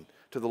abomination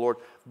to the Lord,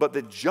 but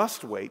the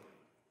just weight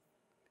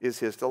is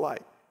his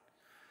delight.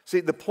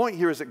 See, the point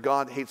here is that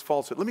God hates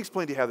falsehood. Let me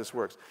explain to you how this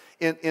works.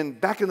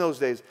 Back in those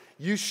days,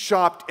 you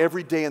shopped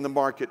every day in the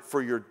market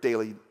for your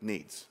daily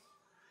needs.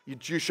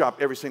 You shop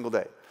every single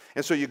day.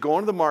 And so you go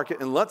into the market,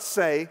 and let's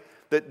say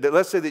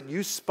that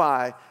you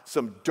spy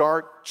some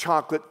dark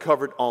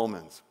chocolate-covered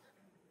almonds.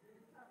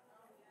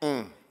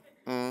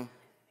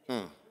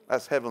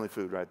 That's heavenly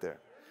food right there.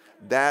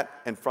 That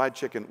and fried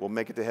chicken will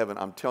make it to heaven.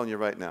 I'm telling you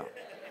right now.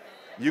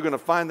 You're going to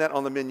find that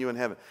on the menu in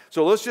heaven.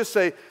 So let's just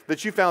say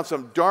that you found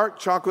some dark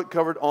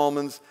chocolate-covered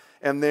almonds,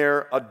 and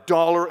they're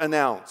 $1 an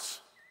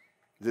ounce.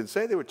 Didn't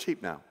say they were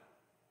cheap now.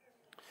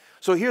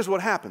 So here's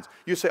what happens.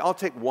 You say, I'll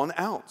take 1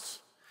 ounce.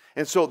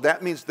 And so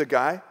that means the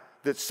guy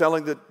that's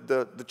selling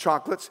the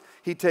chocolates,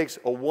 he takes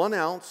a 1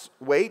 ounce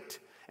weight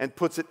and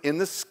puts it in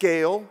the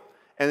scale,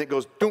 and it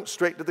goes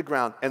straight to the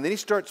ground. And then he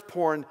starts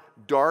pouring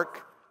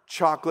dark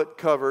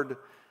chocolate-covered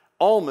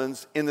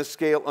almonds in the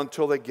scale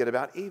until they get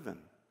about even.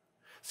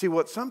 See,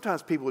 what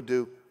sometimes people would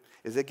do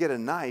is they get a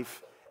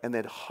knife and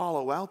they'd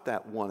hollow out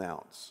that 1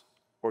 ounce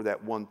or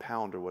that 1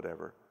 pound or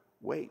whatever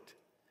weight.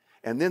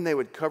 And then they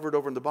would cover it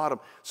over in the bottom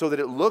so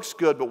that it looks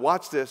good, but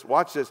watch this,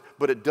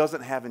 but it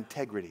doesn't have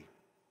integrity.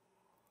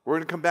 We're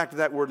going to come back to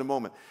that word in a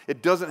moment.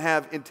 It doesn't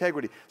have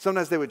integrity.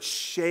 Sometimes they would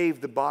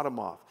shave the bottom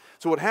off.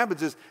 So what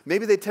happens is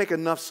maybe they take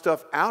enough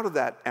stuff out of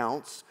that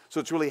ounce,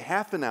 so it's really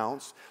half an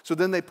ounce. So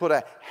then they put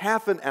a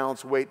half an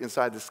ounce weight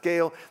inside the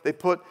scale. They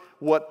put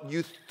what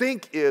you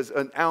think is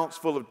an ounce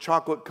full of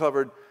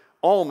chocolate-covered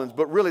almonds,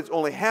 but really it's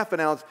only half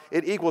an ounce.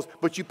 It equals,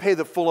 but you pay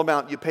the full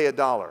amount. You pay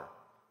 $1.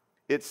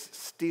 It's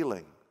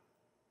stealing.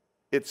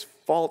 It's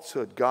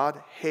falsehood.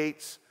 God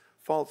hates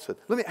falsehood.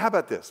 How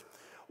about this?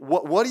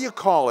 What do you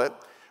call it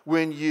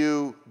when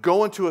you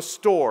go into a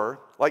store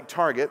like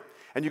Target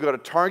and you got a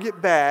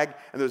Target bag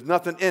and there's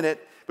nothing in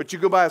it, but you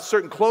go by a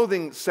certain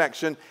clothing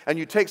section and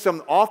you take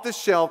something off the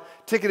shelf,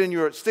 stick it in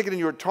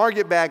your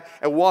Target bag,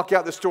 and walk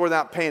out the store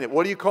without paying it?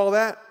 What do you call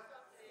that?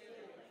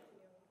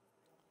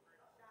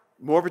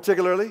 More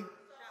particularly?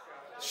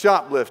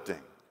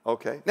 Shoplifting.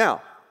 Okay.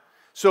 Now,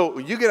 so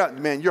you get out,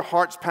 man, your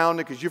heart's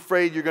pounding because you're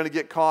afraid you're going to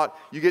get caught.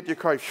 You get in your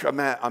car,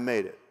 man, I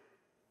made it.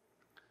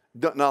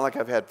 Not like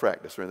I've had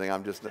practice or anything.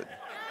 I'm just,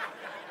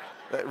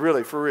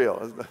 really, for real.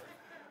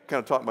 Kind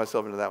of talked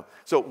myself into that one.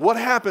 So what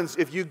happens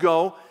if you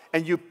go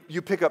and you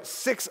pick up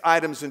 6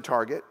 items in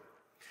Target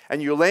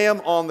and you lay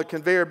them on the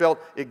conveyor belt,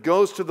 it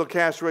goes to the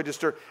cash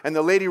register, and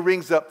the lady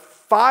rings up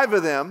 5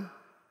 of them.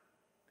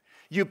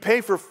 You pay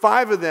for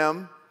 5 of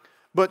them,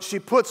 but she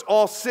puts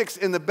all 6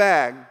 in the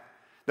bag.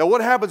 Now,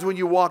 what happens when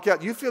you walk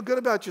out? You feel good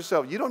about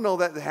yourself. You don't know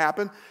that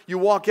happened. You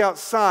walk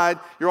outside,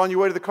 you're on your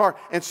way to the car,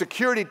 and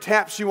security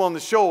taps you on the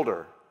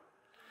shoulder.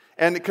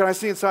 And can I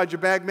see inside your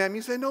bag, ma'am?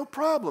 You say, no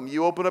problem.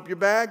 You open up your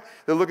bag.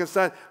 They look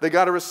inside. They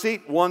got a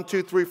receipt, 1,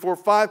 2, 3, 4,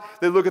 5.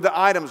 They look at the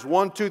items,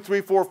 1, 2,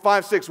 3, 4,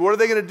 5, 6. What are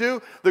they going to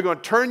do? They're going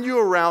to turn you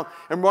around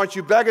and march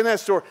you back in that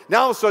store.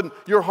 Now, all of a sudden,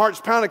 your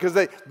heart's pounding because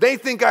they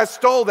think I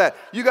stole that.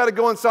 You got to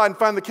go inside and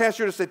find the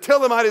cashier to say,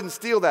 tell them I didn't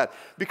steal that.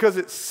 Because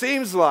it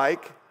seems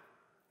like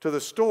to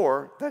the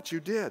store that you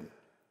did.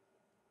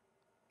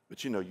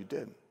 But you know you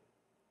didn't.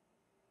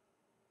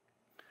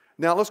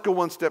 Now, let's go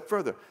one step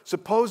further.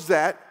 Suppose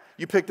that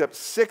you picked up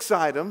 6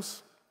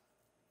 items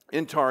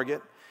in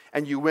Target,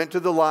 and you went to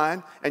the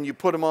line, and you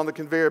put them on the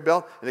conveyor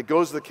belt, and it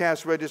goes to the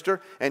cash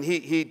register, and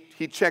he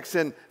checks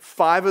in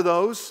 5 of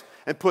those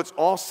and puts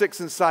all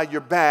 6 inside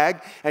your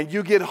bag, and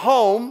you get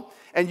home,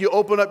 and you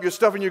open up your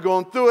stuff, and you're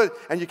going through it,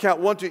 and you count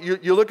 1, 2,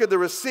 you look at the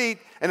receipt,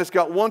 and it's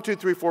got 1, 2,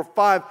 3, 4,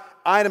 5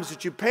 items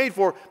that you paid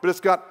for, but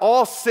it's got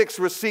all 6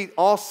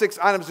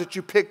 items that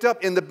you picked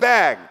up in the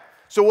bag.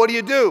 So what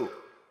do?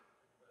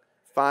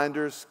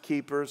 Finders,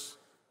 keepers,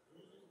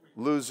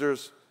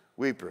 losers,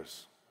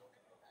 weepers.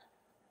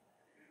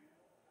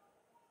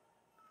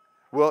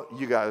 Well,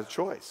 you got a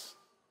choice.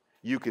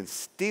 You can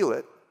steal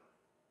it,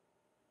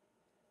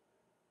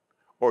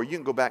 or you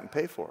can go back and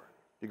pay for it.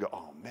 You go,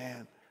 oh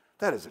man,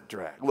 that is a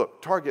drag.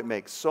 Look, Target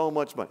makes so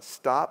much money.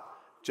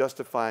 Stop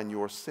justifying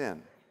your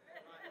sin.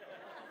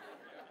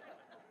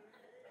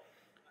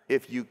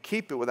 If you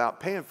keep it without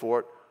paying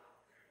for it,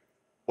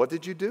 what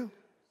did you do?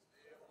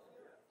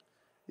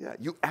 Yeah,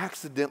 you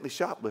accidentally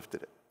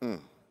shoplifted it.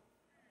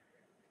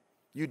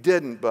 You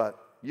didn't, but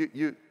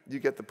you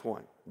get the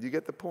point. You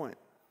get the point.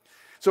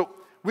 So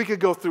we could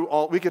go through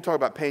we could talk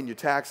about paying your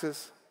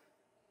taxes.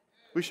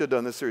 We should have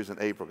done this series in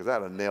April because that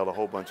would have nailed a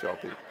whole bunch of y'all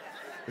people.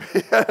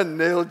 I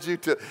nailed you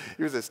to,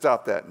 you said,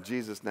 stop that in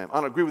Jesus' name. I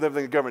don't agree with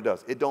everything the government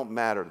does. It don't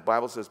matter. The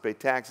Bible says pay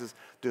taxes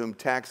to whom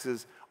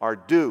taxes are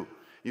due.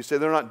 You say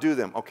they're not due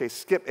them. Okay,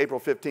 skip April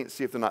 15th,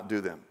 see if they're not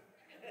due them.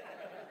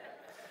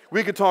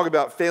 We could talk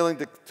about failing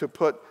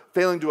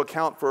to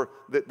account for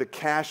the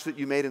cash that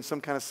you made in some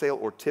kind of sale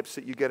or tips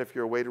that you get if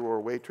you're a waiter or a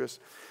waitress.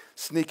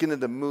 Sneaking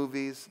into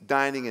movies,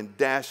 dining and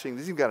dashing.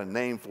 This even got a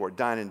name for it,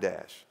 dine and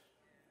dash.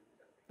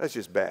 That's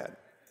just bad.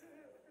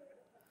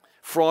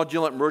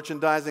 Fraudulent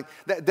merchandising.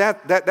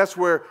 That's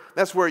where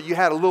you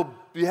had a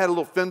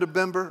little fender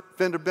bender,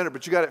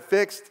 but you got it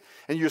fixed,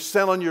 and you're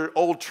selling your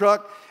old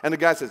truck, and the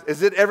guy says,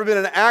 "Has it ever been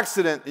an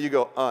accident?" And you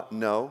go,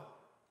 "No."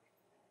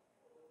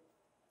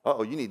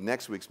 Uh-oh, you need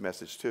next week's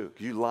message too,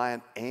 because you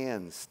lying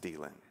and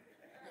stealing.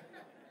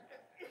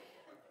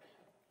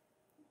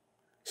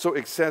 So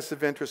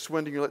excessive interest,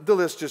 swindling, the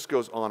list just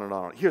goes on and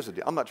on. Here's the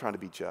deal. I'm not trying to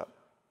beat you up.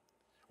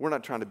 We're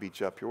not trying to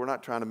beat you up here. We're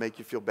not trying to make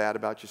you feel bad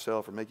about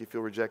yourself or make you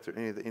feel rejected or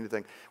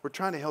anything. We're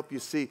trying to help you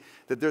see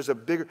that there's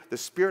the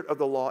spirit of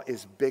the law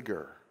is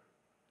bigger.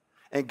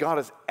 And God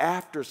is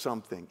after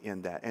something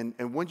in that.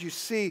 And when you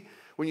see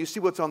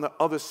what's on the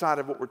other side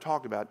of what we're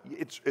talking about,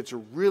 it's a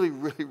really,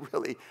 really,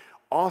 really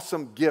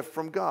awesome gift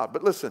from God.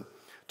 But listen,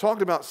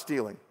 talking about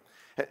stealing.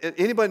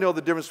 Anybody know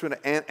the difference between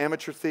an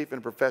amateur thief and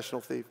a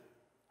professional thief?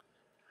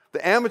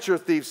 The amateur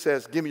thief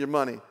says, "Give me your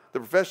money." The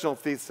professional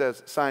thief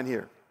says, "Sign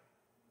here."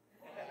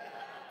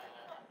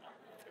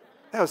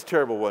 That was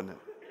terrible, wasn't it?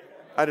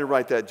 I didn't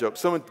write that joke.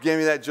 Someone gave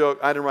me that joke.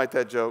 I didn't write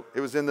that joke.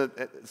 It was in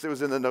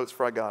the notes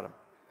before I got them.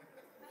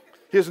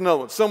 Here's another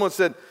one. Someone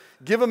said,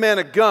 "Give a man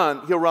a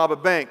gun, he'll rob a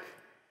bank.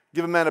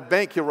 Give a man a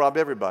bank, he'll rob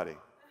everybody."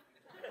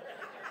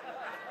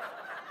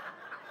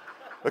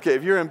 Okay,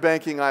 if you're in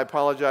banking, I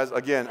apologize.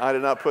 Again, I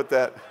did not put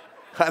that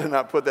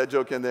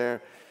joke in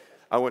there.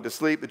 I went to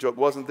sleep, the joke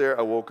wasn't there.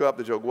 I woke up,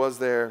 the joke was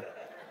there.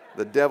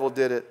 The devil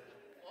did it.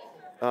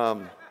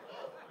 I'm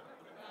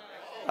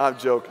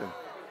joking.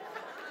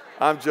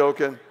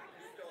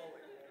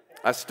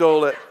 I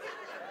stole it.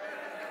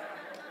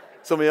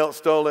 Somebody else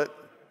stole it.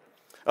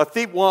 A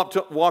thief walked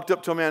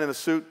up to a man in a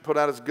suit, put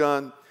out his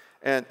gun,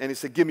 and he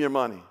said, "Give me your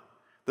money."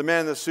 The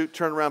man in the suit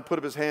turned around, put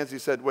up his hands. He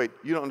said, "Wait,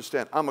 you don't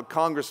understand. I'm a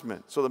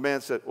congressman." So the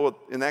man said, "Well,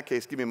 in that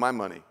case, give me my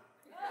money."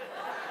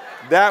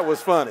 That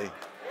was funny.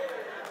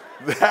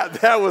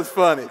 That was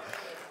funny.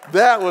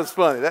 That was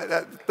funny.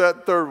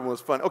 That third one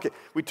was funny. Okay,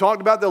 we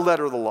talked about the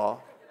letter of the law.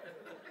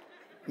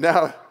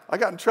 Now, I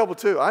got in trouble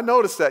too. I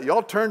noticed that.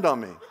 Y'all turned on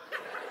me.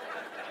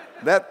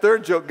 That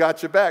third joke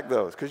got you back,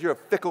 though, because you're a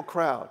fickle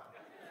crowd.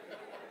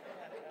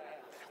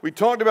 We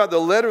talked about the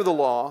letter of the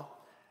law.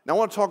 Now I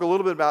want to talk a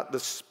little bit about the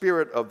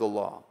spirit of the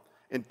law,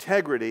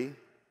 integrity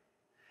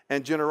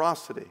and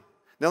generosity.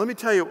 Now let me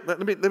tell you, let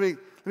me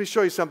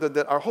show you something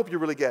that I hope you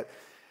really get.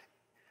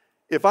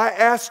 If I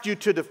asked you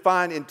to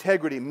define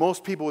integrity,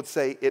 most people would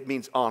say it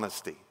means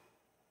honesty.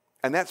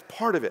 And that's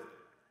part of it.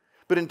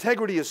 But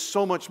integrity is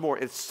so much more.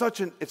 It's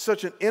such an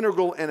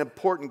integral and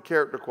important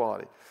character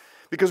quality.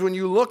 Because when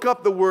you look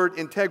up the word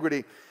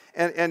integrity,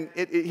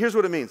 here's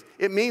what it means.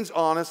 It means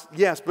honest,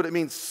 yes, but it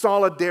means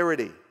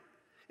solidarity.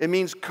 It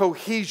means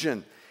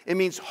cohesion. It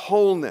means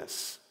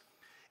wholeness.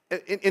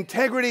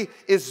 Integrity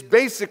is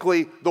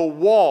basically the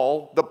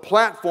wall, the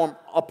platform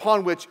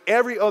upon which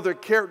every other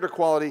character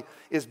quality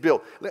is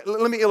built.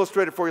 Let me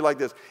illustrate it for you like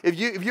this. If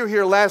you're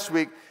here last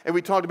week and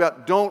we talked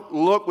about don't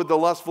look with the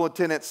lustful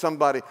intent at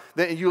somebody,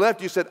 then you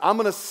left, you said, I'm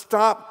going to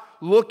stop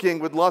looking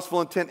with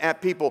lustful intent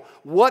at people.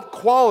 What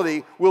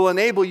quality will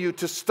enable you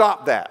to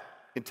stop that?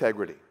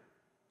 Integrity.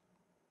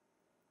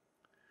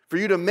 For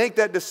you to make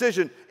that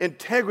decision,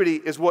 integrity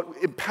is what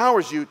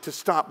empowers you to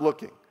stop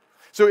looking.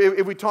 So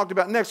if we talked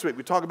about next week,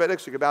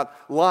 about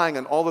lying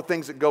and all the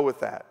things that go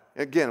with that.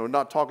 Again, we're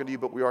not talking to you,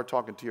 but we are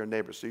talking to your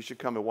neighbors. So you should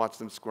come and watch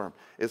them squirm.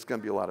 It's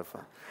going to be a lot of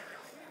fun.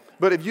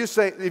 But if you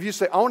say,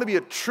 I want to be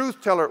a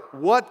truth teller,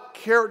 what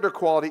character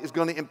quality is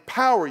going to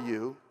empower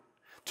you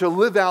to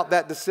live out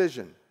that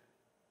decision?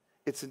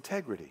 It's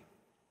integrity.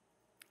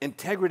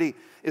 Integrity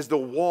is the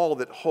wall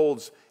that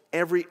holds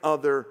every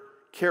other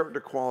character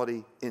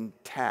quality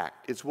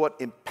intact. It's what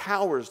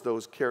empowers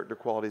those character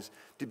qualities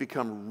to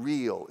become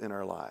real in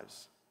our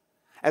lives.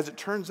 As it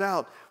turns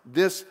out,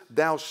 this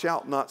thou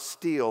shalt not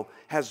steal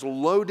has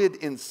loaded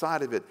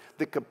inside of it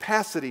the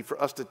capacity for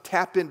us to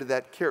tap into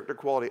that character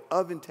quality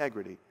of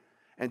integrity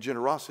and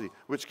generosity,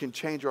 which can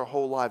change our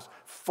whole lives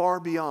far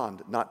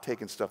beyond not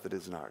taking stuff that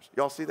isn't ours.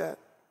 Y'all see that?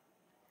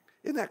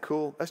 Isn't that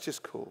cool? That's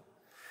just cool.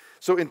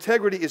 So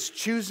integrity is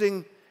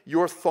choosing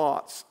your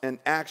thoughts and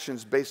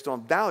actions based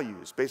on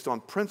values, based on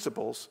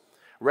principles,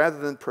 rather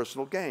than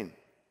personal gain.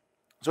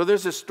 So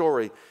there's this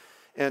story,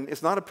 and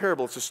it's not a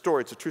parable, it's a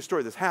story. It's a true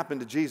story that's happened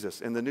to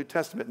Jesus in the New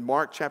Testament, in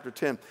Mark chapter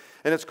 10.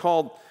 And it's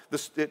called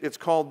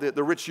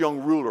the rich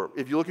young ruler.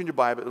 If you look in your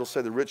Bible, it'll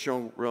say the rich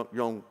young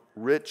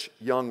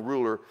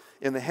ruler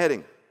in the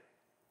heading.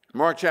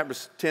 Mark chapter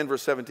 10,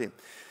 verse 17.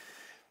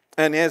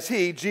 And as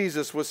he,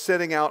 Jesus, was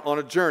setting out on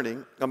a journey,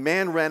 a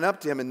man ran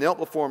up to him and knelt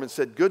before him and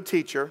said, "Good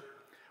teacher,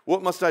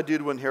 what must I do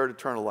to inherit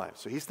eternal life?"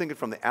 So he's thinking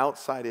from the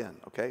outside in,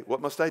 okay?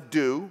 What must I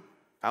do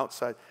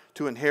outside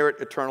to inherit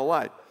eternal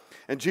life?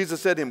 And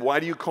Jesus said to him, "Why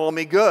do you call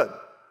me good?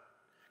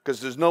 Because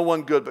there's no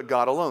one good but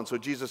God alone." So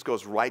Jesus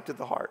goes right to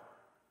the heart.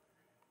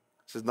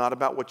 This is not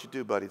about what you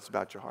do, buddy. It's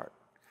about your heart.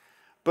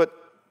 But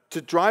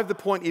to drive the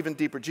point even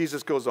deeper,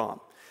 Jesus goes on.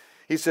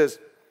 He says,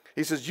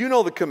 you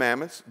know the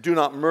commandments. Do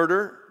not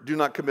murder. Do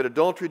not commit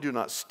adultery. Do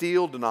not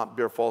steal. Do not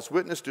bear false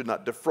witness. Do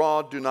not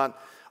defraud. Do not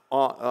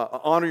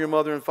honor your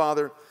mother and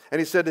father. And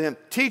he said to him,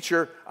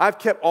 "Teacher, I've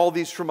kept all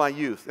these from my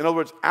youth." In other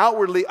words,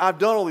 outwardly, I've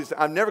done all these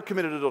things. I've never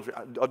committed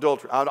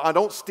adultery. I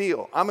don't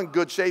steal. I'm in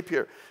good shape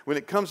here when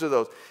it comes to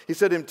those. He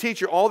said to him,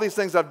 "Teacher, all these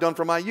things I've done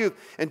from my youth."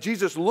 And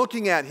Jesus,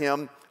 looking at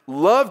him,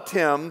 loved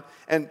him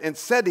and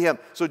said to him,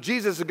 so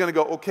Jesus is going to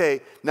go,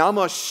 okay, now I'm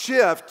going to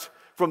shift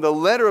from the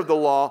letter of the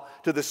law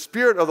to the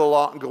spirit of the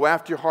law and go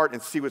after your heart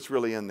and see what's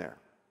really in there.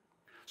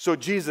 So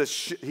Jesus,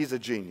 he's a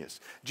genius.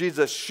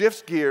 Jesus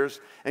shifts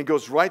gears and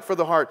goes right for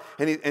the heart.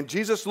 And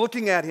Jesus,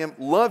 looking at him,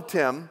 loved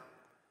him.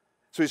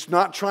 So he's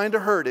not trying to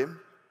hurt him.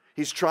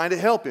 He's trying to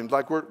help him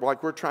like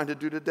we're trying to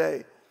do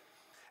today.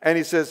 And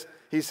he says,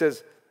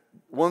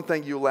 one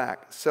thing you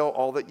lack, sell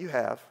all that you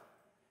have,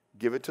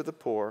 give it to the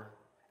poor,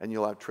 and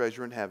you'll have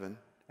treasure in heaven,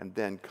 and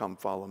then come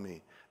follow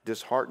me.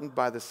 Disheartened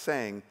by the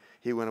saying,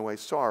 he went away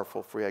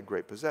sorrowful, for he had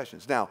great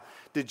possessions. Now,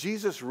 did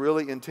Jesus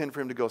really intend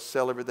for him to go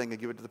sell everything and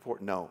give it to the poor?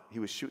 No, he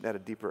was shooting at a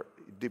deeper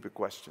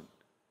question.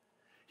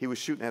 He was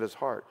shooting at his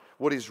heart.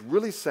 What he's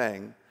really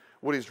saying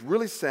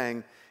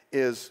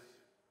is,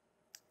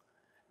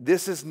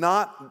 this is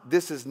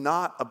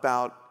not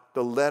about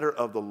the letter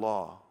of the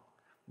law.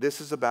 This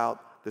is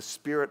about the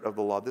spirit of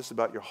the law. This is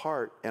about your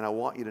heart, and I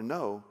want you to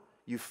know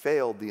you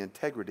failed the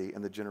integrity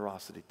and the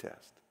generosity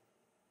test.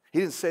 He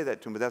didn't say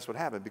that to him, but that's what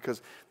happened,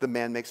 because the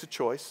man makes a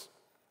choice,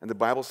 and the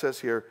Bible says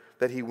here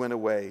that he went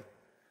away.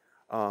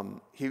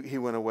 He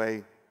went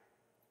away.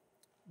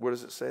 Where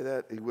does it say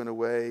that? He went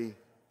away,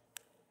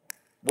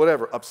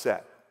 whatever,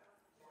 upset,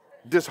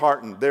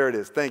 disheartened. There it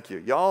is. Thank you.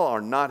 Y'all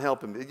are not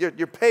helping me.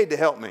 You're paid to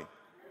help me.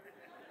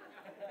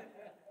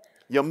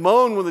 You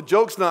moan when the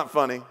joke's not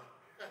funny,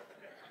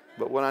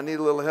 but when I need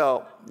a little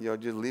help,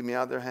 just leave me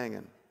out there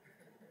hanging.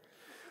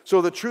 So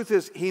the truth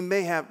is, he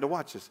may have, now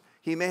watch this,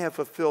 he may have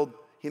fulfilled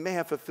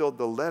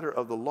the letter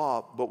of the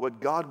law, but what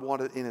God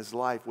wanted in his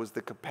life was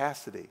the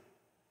capacity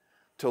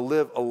to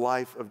live a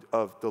life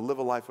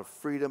of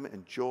freedom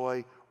and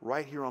joy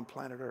right here on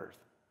planet Earth.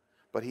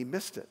 But he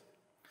missed it.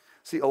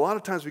 See, a lot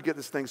of times we get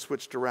this thing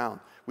switched around.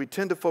 We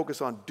tend to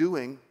focus on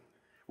doing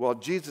while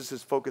Jesus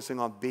is focusing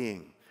on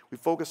being. We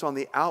focus on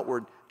the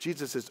outward.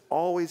 Jesus is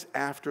always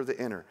after the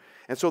inner.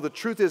 And so the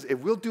truth is, if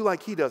we'll do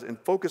like he does and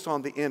focus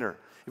on the inner,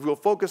 if we'll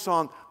focus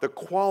on the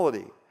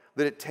quality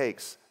that it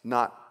takes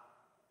not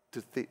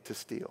to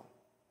steal,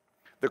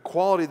 the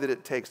quality that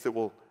it takes that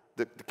will,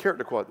 the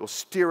character quality will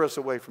steer us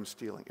away from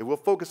stealing. If we'll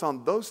focus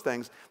on those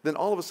things, then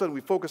all of a sudden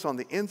we focus on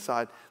the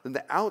inside, then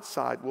the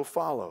outside will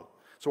follow.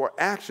 So our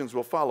actions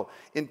will follow.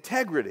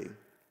 Integrity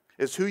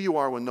is who you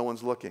are when no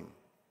one's looking.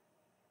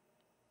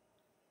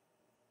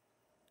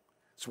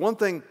 It's one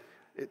thing,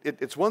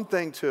 it's one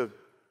thing to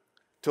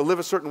live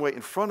a certain way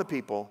in front of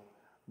people,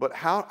 but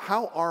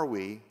how are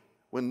we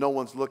when no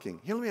one's looking?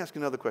 Here, let me ask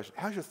you another question.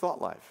 How's your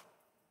thought life?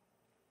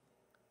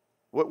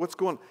 What's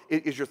going on?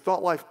 Is your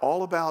thought life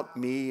all about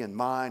me and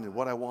mine and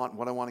what I want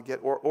to get?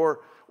 Or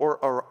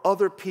are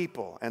other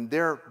people and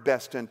their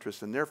best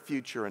interests and their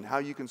future and how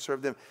you can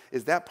serve them?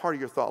 Is that part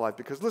of your thought life?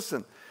 Because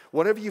listen,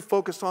 whatever you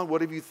focus on,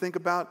 whatever you think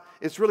about,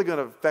 it's really going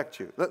to affect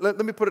you. Let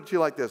me put it to you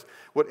like this.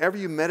 Whatever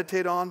you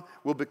meditate on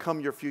will become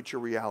your future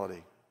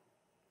reality.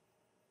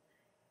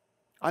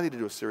 I need to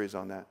do a series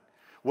on that.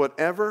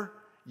 Whatever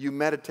you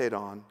meditate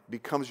on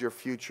becomes your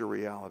future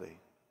reality.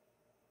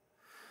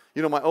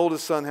 You know, my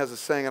oldest son has a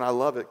saying, and I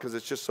love it because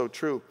it's just so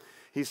true.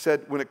 He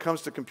said, when it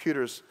comes to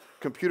computers,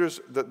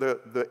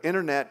 the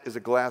internet is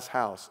a glass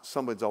house.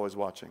 Somebody's always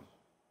watching.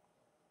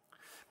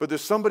 But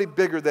there's somebody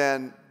bigger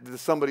than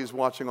somebody who's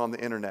watching on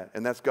the internet,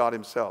 and that's God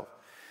himself.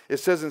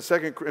 It says in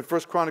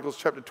 1 Chronicles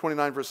chapter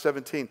 29, verse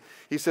 17,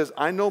 he says,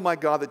 I know, my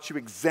God, that you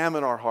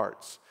examine our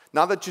hearts.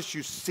 Not that just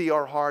you see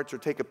our hearts or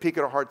take a peek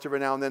at our hearts every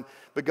now and then,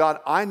 but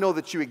God, I know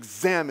that you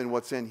examine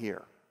what's in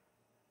here.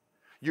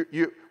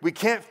 We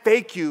can't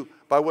fake you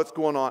by what's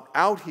going on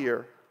out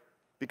here,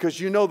 because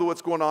you know that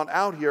what's going on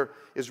out here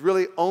is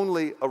really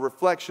only a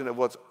reflection of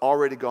what's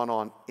already gone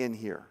on in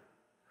here.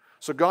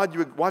 So God,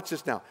 you watch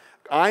this now.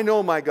 I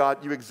know, my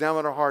God, you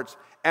examine our hearts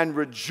and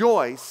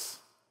rejoice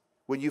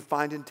when you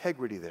find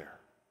integrity there.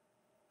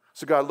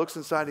 So God looks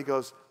inside and he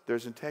goes,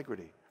 there's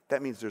integrity.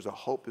 That means there's a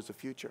hope, there's a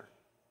future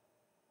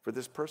for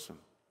this person.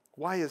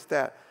 Why is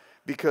that?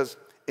 Because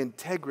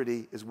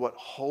integrity is what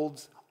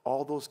holds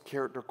all those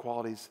character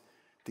qualities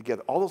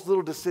together. All those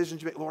little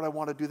decisions you make, Lord, I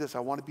want to do this, I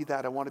want to be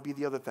that, I want to be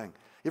the other thing.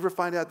 You ever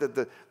find out that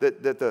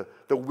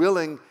the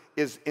willing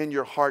is in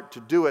your heart to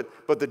do it,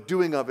 but the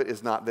doing of it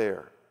is not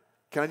there?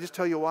 Can I just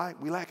tell you why?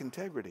 We lack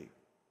integrity.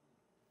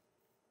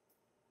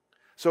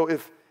 So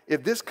if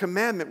this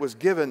commandment was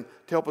given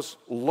to help us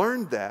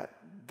learn that,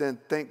 then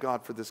thank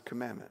God for this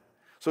commandment.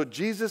 So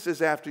Jesus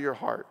is after your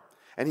heart,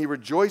 and he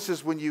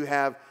rejoices when you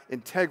have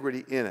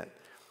integrity in it.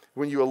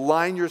 When you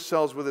align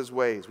yourselves with his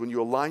ways, when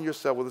you align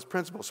yourself with his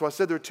principles. So I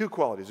said there are two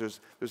qualities.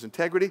 There's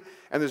integrity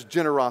and there's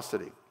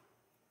generosity.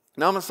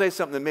 Now I'm going to say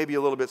something that may be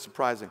a little bit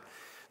surprising.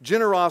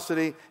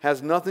 Generosity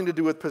has nothing to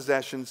do with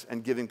possessions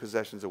and giving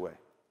possessions away.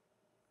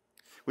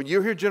 When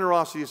you hear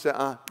generosity, you say,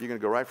 you're going to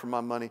go right for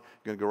my money.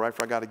 You're going to go right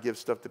for I got to give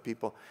stuff to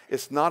people.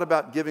 It's not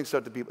about giving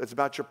stuff to people. It's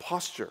about your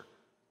posture.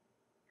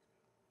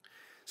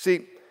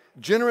 See,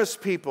 generous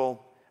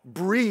people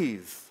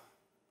breathe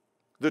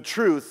the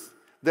truth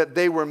that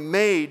they were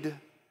made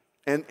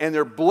and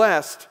they're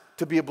blessed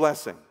to be a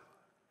blessing.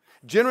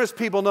 Generous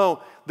people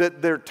know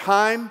that their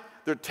time,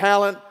 their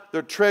talent,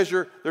 their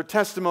treasure, their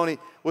testimony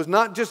was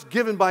not just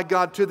given by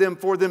God to them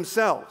for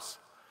themselves,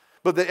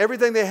 but that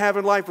everything they have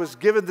in life was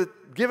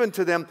given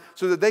to them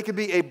so that they could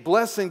be a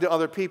blessing to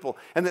other people.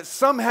 And that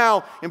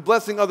somehow in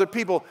blessing other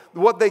people,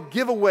 what they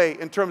give away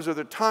in terms of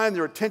their time,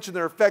 their attention,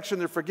 their affection,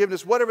 their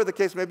forgiveness, whatever the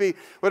case may be,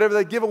 whatever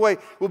they give away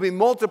will be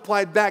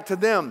multiplied back to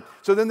them.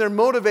 So then they're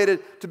motivated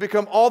to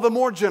become all the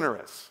more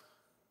generous.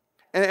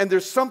 And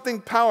there's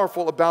something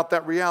powerful about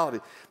that reality.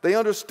 They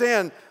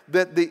understand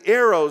that the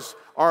arrows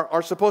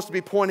are supposed to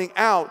be pointing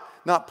out,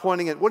 not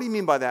pointing in. What do you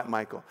mean by that,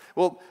 Michael?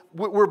 Well,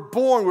 we're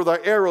born with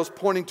our arrows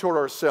pointing toward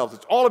ourselves.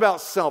 It's all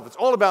about self. It's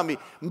all about me,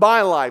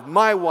 my life,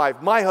 my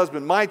wife, my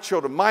husband, my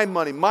children, my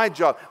money, my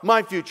job,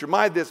 my future,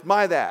 my this,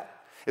 my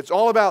that. It's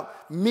all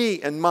about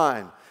me and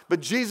mine. But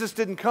Jesus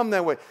didn't come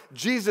that way.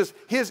 Jesus,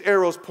 his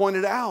arrows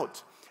pointed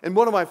out. And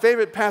one of my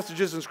favorite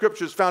passages in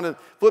Scripture is found in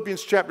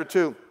Philippians chapter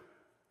 2,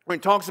 where he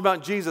talks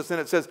about Jesus,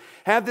 and it says,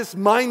 have this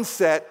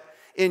mindset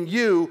in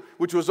you,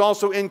 which was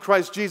also in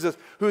Christ Jesus,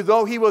 who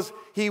though he was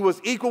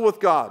equal with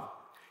God,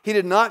 he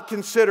did not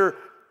consider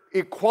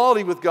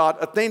equality with God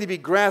a thing to be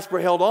grasped or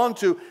held on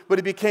to, but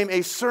he became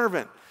a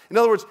servant. In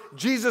other words,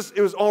 Jesus,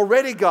 it was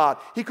already God.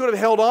 He could have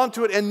held on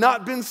to it and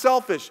not been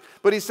selfish.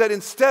 But he said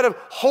instead of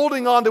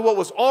holding on to what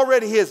was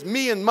already his,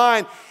 me and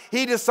mine,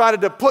 he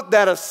decided to put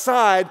that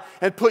aside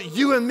and put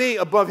you and me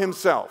above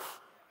himself.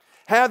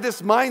 Have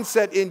this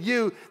mindset in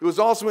you. It was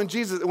also in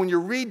Jesus. When you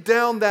read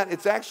down that,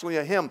 it's actually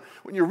a hymn.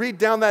 When you read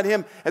down that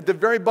hymn, at the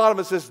very bottom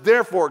it says,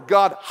 therefore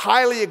God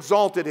highly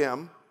exalted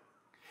him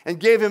and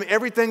gave him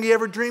everything he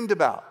ever dreamed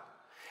about.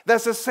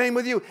 That's the same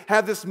with you.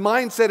 Have this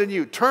mindset in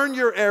you. Turn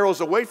your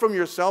arrows away from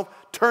yourself.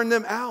 Turn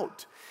them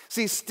out.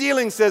 See,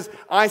 stealing says,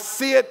 I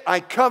see it, I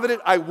covet it,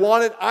 I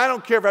want it. I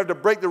don't care if I have to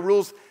break the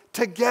rules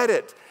to get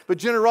it. But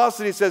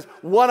generosity says,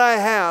 what I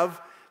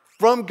have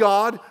from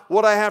God,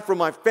 what I have from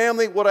my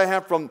family, what I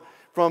have from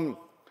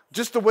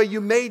just the way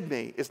you made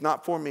me, is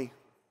not for me.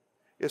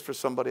 It's for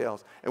somebody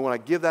else. And when I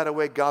give that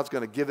away, God's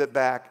going to give it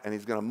back, and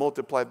he's going to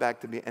multiply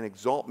back to me and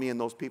exalt me in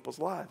those people's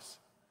lives.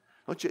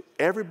 Don't you?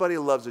 Everybody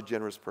loves a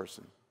generous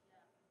person.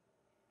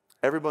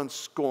 Everyone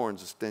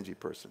scorns a stingy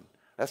person.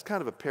 That's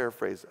kind of a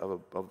paraphrase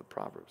of the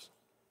Proverbs.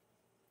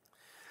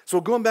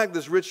 So going back to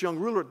this rich young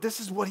ruler, this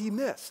is what he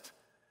missed.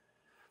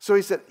 So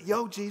he said,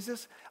 yo,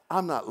 Jesus,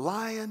 I'm not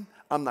lying.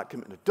 I'm not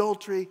committing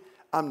adultery.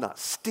 I'm not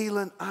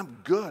stealing. I'm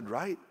good,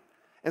 right?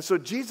 And so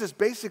Jesus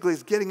basically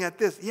is getting at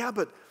this. Yeah,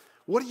 but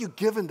what are you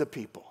giving to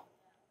people?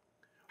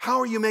 How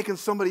are you making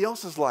somebody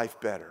else's life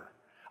better?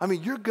 I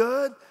mean, you're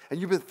good,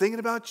 and you've been thinking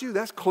about you.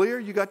 That's clear.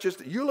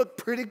 You look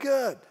pretty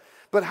good.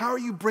 But how are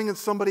you bringing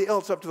somebody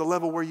else up to the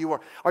level where you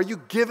are? Are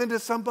you giving to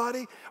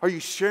somebody? Are you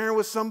sharing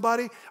with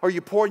somebody? Are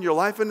you pouring your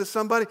life into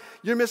somebody?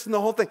 You're missing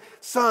the whole thing.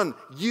 Son,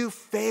 you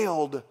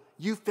failed.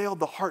 You failed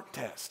the heart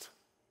test.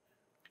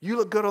 You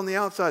look good on the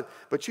outside,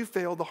 but you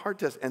failed the heart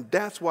test. And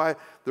that's why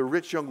the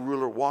rich young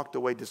ruler walked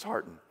away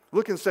disheartened.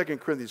 Look in 2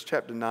 Corinthians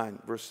chapter 9,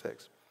 verse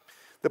 6.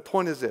 The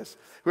point is this.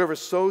 Whoever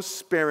sows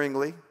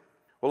sparingly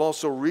will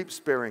also reap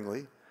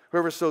sparingly.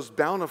 Whoever sows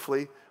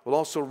bountifully will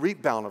also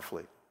reap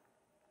bountifully.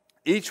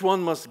 Each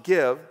one must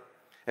give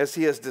as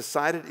he has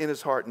decided in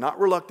his heart, not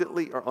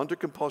reluctantly or under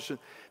compulsion,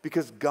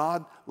 because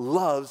God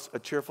loves a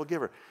cheerful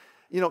giver.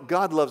 You know,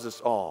 God loves us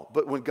all.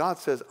 But when God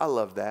says, I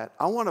love that,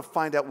 I want to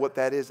find out what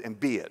that is and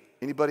be it.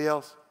 Anybody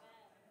else?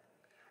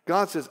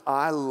 God says,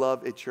 I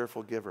love a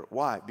cheerful giver.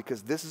 Why?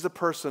 Because this is a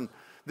person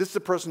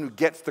who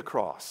gets the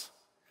cross.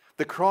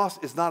 The cross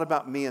is not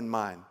about me and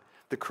mine.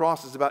 The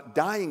cross is about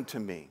dying to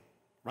me,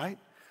 right?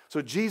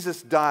 So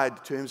Jesus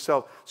died to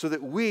himself so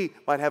that we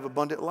might have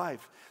abundant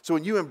life. So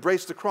when you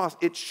embrace the cross,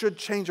 it should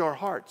change our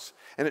hearts.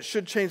 And it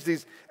should change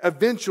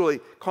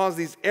eventually cause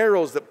these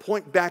arrows that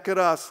point back at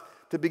us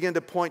to begin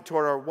to point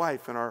toward our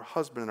wife and our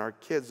husband and our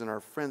kids and our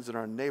friends and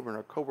our neighbor and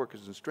our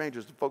coworkers and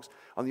strangers and folks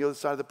on the other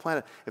side of the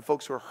planet and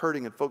folks who are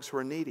hurting and folks who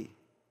are needy.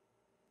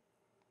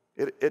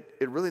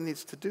 It really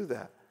needs to do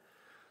that.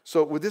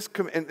 So with this,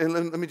 and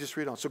let me just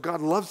read on. So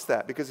God loves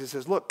that because he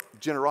says, look,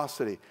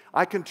 generosity.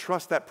 I can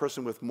trust that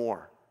person with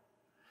more.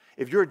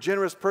 If you're a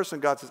generous person,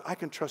 God says, I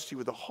can trust you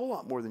with a whole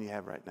lot more than you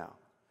have right now.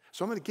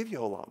 So I'm going to give you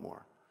a whole lot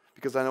more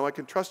because I know I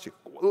can trust you.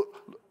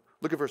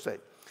 Look at verse 8.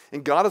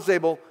 And God is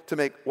able to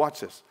make, watch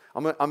this.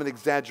 I'm going to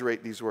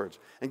exaggerate these words.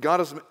 And God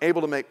is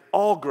able to make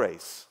all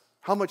grace.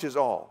 How much is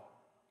all?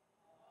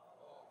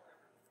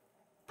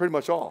 Pretty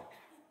much all.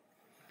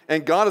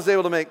 And God is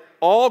able to make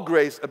all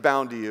grace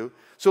abound to you,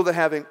 so that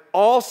having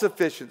all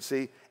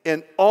sufficiency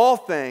in all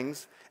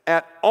things,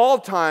 at all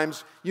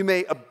times, you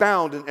may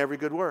abound in every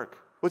good work.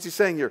 What's he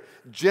saying here?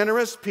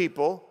 Generous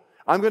people,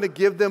 I'm going to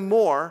give them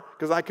more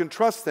because I can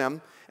trust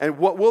them. And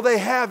what will they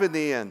have in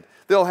the end?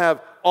 They'll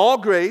have all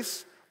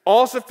grace,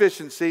 all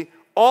sufficiency,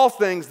 all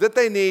things that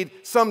they need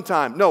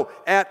sometime. No,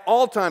 at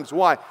all times.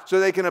 Why? So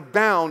they can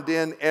abound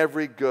in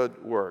every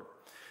good work.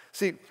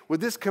 See, with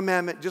this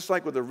commandment, just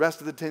like with the rest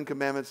of the 10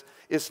 commandments,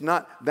 it's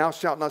not, thou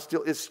shalt not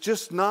steal. It's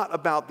just not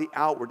about the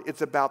outward.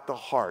 It's about the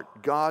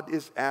heart. God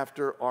is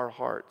after our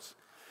hearts.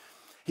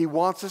 He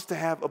wants us to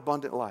have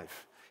abundant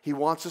life. He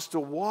wants us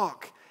to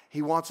walk.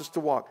 He wants us to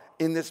walk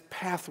in this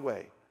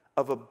pathway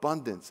of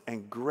abundance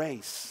and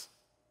grace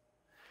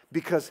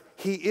because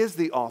he is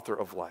the author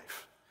of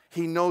life.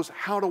 He knows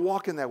how to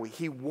walk in that way.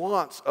 He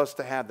wants us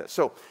to have that.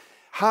 So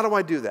how do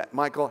I do that,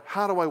 Michael?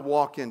 How do I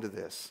walk into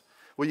this?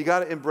 Well, you got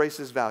to embrace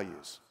his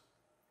values.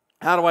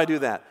 How do I do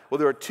that? Well,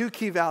 there are two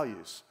key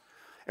values.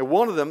 And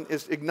one of them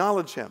is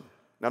acknowledge him.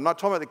 Now, I'm not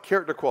talking about the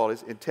character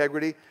qualities,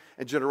 integrity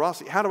and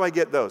generosity. How do I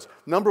get those?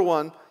 Number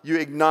one, you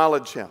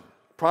acknowledge him.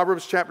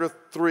 Proverbs chapter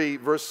 3,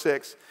 verse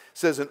 6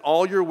 says, in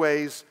all your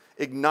ways,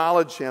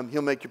 acknowledge him.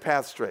 He'll make your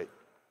path straight.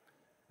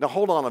 Now,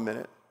 hold on a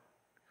minute.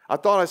 I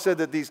thought I said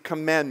that these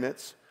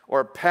commandments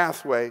are a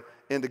pathway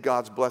into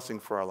God's blessing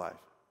for our life.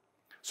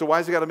 So why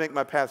has he got to make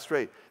my path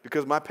straight?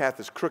 Because my path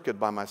is crooked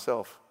by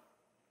myself.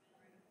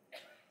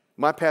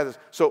 My path is,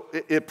 so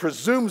it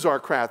presumes our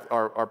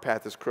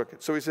path is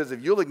crooked. So he says,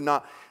 if you'll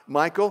acknowledge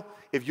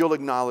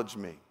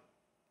me.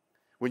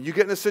 When you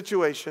get in a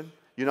situation,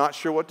 you're not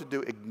sure what to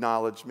do,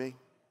 acknowledge me.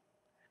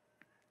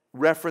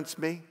 Reference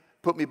me.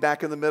 Put me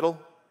back in the middle.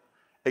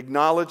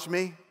 Acknowledge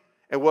me.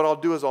 And what I'll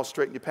do is I'll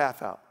straighten your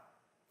path out.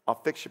 I'll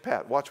fix your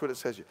path. Watch what it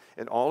says.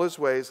 In all his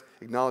ways,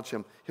 acknowledge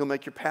him. He'll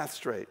make your path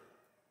straight.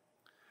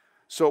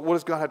 So what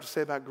does God have to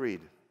say about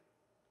greed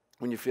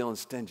when you're feeling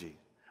stingy?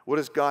 What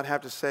does God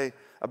have to say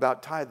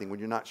about tithing when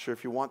you're not sure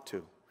if you want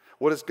to?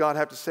 What does God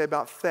have to say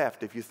about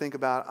theft if you think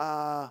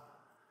about,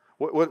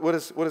 what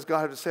does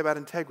God have to say about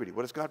integrity?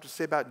 What does God have to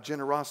say about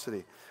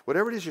generosity?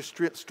 Whatever it is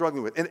you're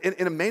struggling with, and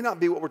it may not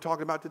be what we're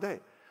talking about today.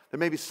 There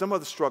may be some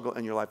other struggle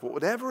in your life, but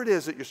whatever it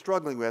is that you're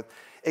struggling with,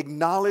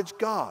 acknowledge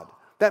God.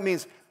 That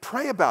means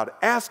pray about it.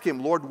 Ask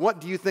him, Lord,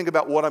 what do you think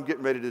about what I'm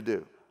getting ready to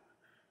do?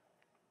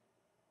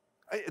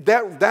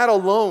 That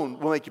alone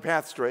will make your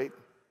path straight.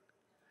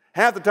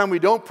 Half the time we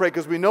don't pray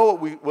because we know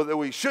that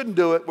we shouldn't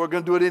do it, we're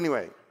going to do it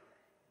anyway.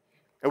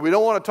 And we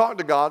don't want to talk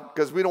to God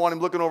because we don't want him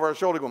looking over our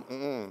shoulder going,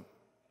 mm-mm.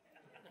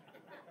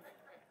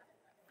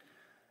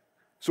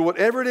 So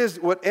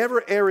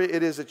whatever area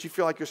it is that you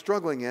feel like you're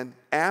struggling in,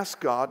 ask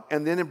God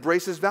and then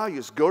embrace his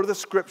values. Go to the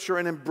scripture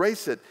and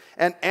embrace it.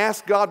 And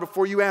ask God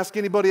before you ask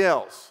anybody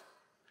else.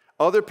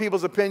 Other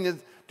people's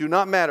opinions do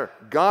not matter.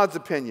 God's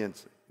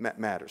opinions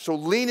matter. So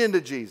lean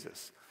into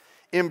Jesus.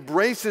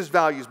 Embrace his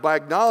values by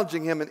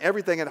acknowledging him in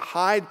everything and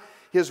hide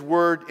his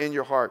word in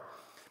your heart.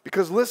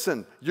 Because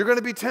listen, you're going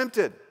to be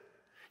tempted.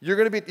 You're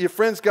going to be, your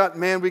friends got,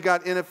 man, we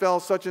got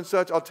NFL such and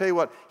such. I'll tell you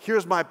what,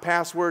 here's my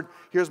password.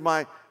 Here's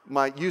my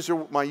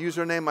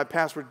username, my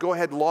password. Go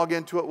ahead and log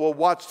into it. We'll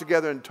watch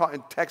together and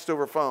text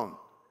over phone.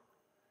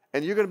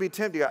 And you're going to be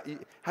tempted.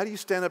 How do you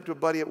stand up to a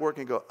buddy at work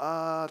and go,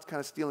 it's kind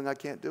of stealing. I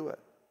can't do it.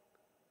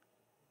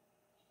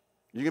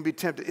 You're going to be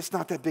tempted. It's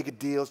not that big a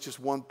deal. It's just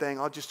one thing.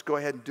 I'll just go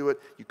ahead and do it.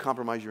 You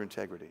compromise your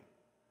integrity.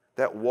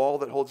 That wall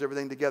that holds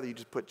everything together, you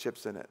just put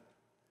chips in it.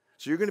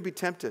 So you're going to be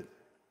tempted.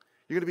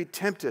 You're going to be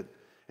tempted.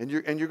 And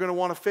you're going to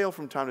want to fail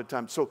from time to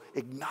time. So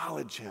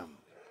acknowledge him.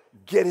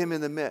 Get him in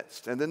the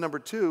midst. And then number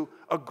 2,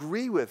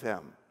 agree with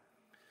him.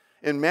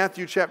 In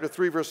Matthew chapter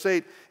 3, verse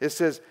 8, it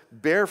says,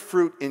 bear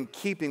fruit in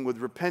keeping with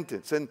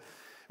repentance. And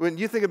when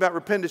you think about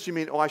repentance, you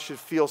mean, I should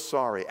feel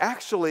sorry.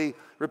 Actually,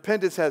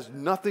 repentance has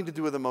nothing to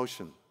do with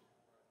emotion.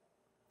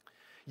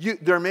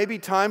 There may be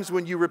times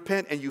when you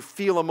repent and you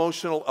feel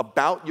emotional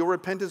about your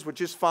repentance,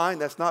 which is fine.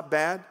 That's not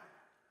bad.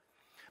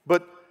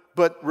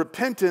 But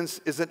repentance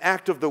is an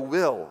act of the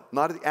will,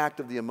 not the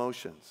act of the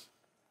emotions.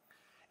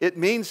 It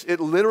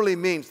literally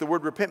means, the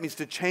word repent means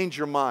to change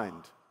your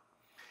mind.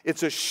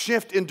 It's a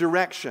shift in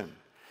direction.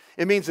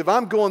 It means if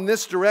I'm going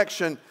this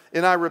direction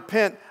and I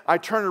repent, I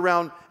turn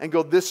around and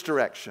go this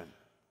direction.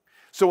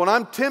 So when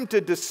I'm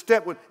tempted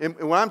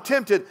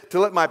to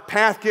let my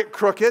path get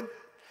crooked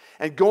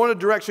and go in a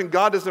direction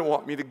God doesn't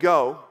want me to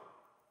go,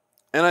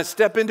 and I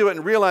step into it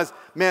and realize,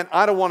 man,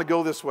 I don't want to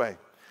go this way.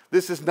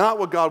 This is not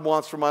what God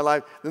wants for my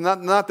life.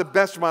 Not the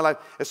best for my life.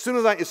 As soon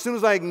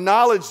as I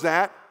acknowledge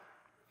that,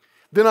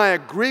 then I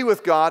agree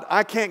with God.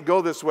 I can't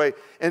go this way.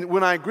 And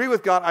when I agree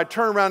with God, I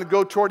turn around and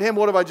go toward him.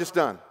 What have I just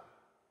done?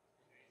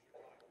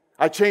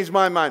 I changed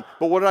my mind.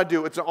 But what did I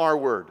do? It's an R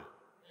word.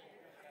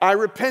 I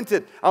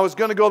repented. I was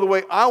going to go the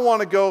way I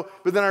want to go,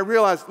 but then I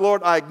realized,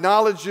 Lord, I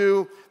acknowledge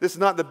you. This is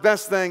not the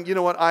best thing. You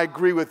know what? I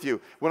agree with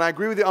you. When I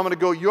agree with you, I'm going to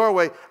go your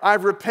way.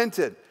 I've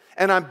repented.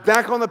 And I'm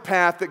back on the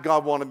path that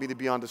God wanted me to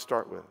be on to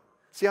start with.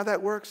 See how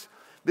that works?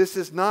 This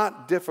is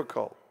not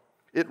difficult.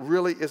 It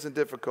really isn't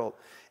difficult.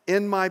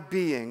 In my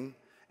being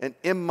and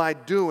in my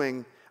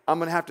doing, I'm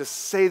going to have to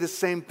say the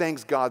same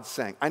things God's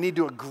saying. I need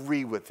to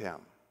agree with him.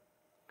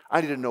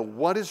 I need to know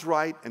what is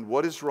right and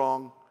what is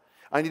wrong.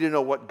 I need to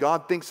know what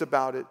God thinks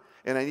about it.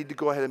 And I need to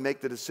go ahead and make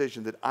the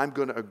decision that I'm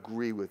going to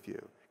agree with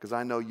you because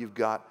I know you've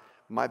got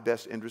my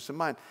best interests in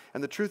mind.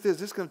 And the truth is,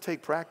 this is going to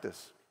take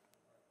practice.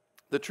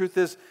 The truth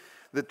is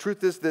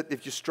that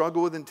if you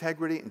struggle with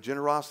integrity and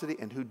generosity,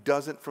 and who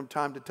doesn't from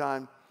time to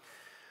time,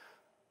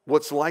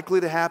 what's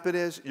likely to happen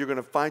is you're going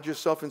to find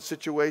yourself in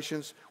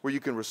situations where you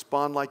can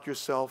respond like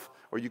yourself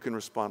or you can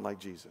respond like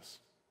Jesus.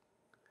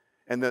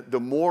 And the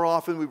more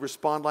often we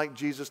respond like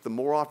Jesus, the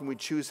more often we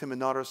choose him and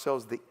not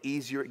ourselves, the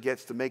easier it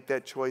gets to make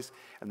that choice.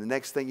 And the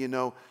next thing you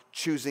know,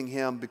 choosing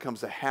him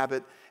becomes a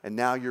habit, and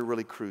now you're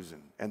really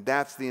cruising. And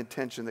that's the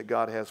intention that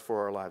God has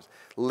for our lives.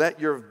 Let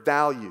your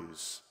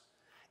values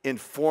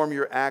inform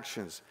your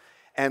actions,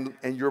 and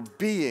your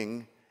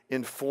being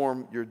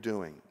inform your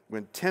doing.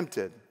 When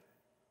tempted,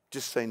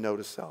 just say no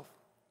to self.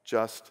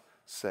 Just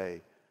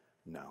say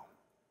no.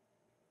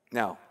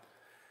 Now,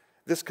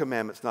 this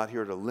commandment's not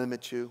here to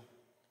limit you.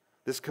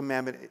 This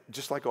commandment,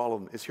 just like all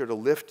of them, is here to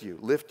lift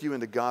you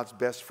into God's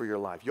best for your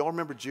life. Y'all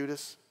remember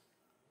Judas?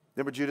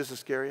 Remember Judas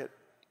Iscariot,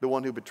 the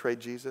one who betrayed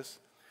Jesus?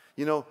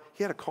 You know,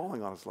 he had a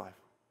calling on his life.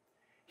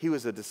 He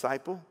was a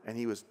disciple, and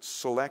he was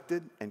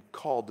selected and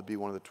called to be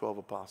one of the 12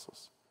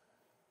 apostles.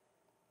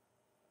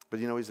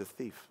 But you know, he's a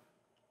thief.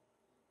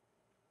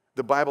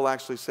 The Bible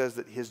actually says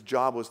that his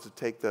job was to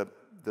take the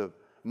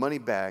money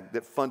bag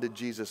that funded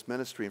Jesus'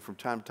 ministry, and from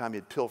time to time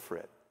he'd pilfer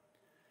it.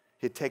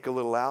 He'd take a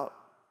little out,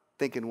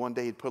 thinking one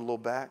day he'd put a little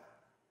back,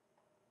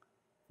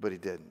 but he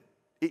didn't.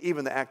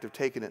 Even the act of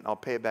taking it, and I'll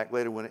pay it back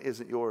later when it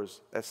isn't yours,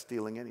 that's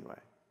stealing anyway.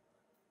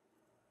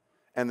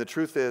 And the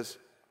truth is,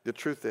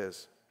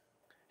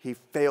 he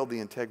failed the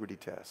integrity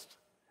test,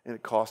 and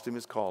it cost him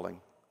his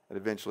calling, and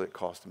eventually it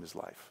cost him his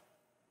life.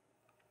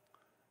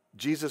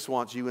 Jesus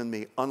wants you and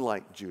me,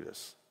 unlike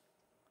Judas,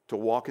 to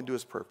walk into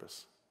his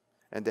purpose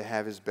and to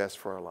have his best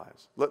for our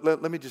lives.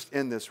 Let me just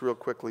end this real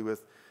quickly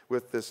with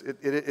this.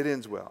 It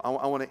ends well.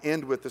 I want to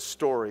end with the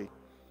story,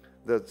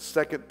 the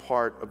second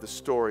part of the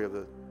story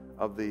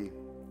of the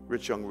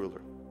rich young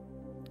ruler.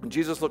 And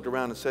Jesus looked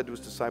around and said to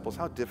his disciples,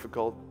 how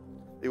difficult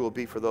it will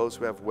be for those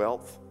who have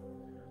wealth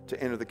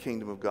to enter the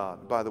kingdom of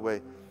God. By the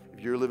way,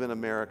 if you live in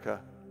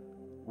America,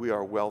 we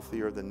are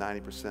wealthier than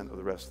 90% of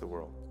the rest of the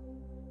world.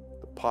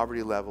 The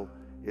poverty level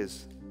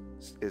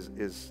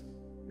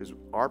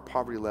our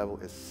poverty level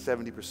is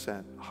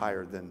 70%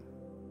 higher than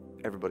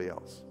everybody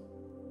else.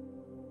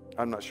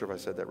 I'm not sure if I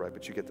said that right,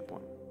 but you get the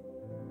point.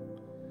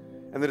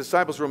 And the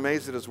disciples were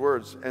amazed at his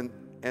words,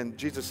 and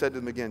Jesus said to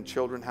them again,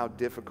 children, how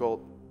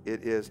difficult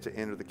it is to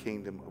enter the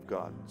kingdom of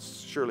God.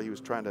 Surely he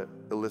was trying to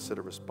elicit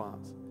a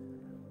response.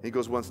 He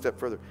goes one step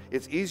further.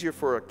 It's easier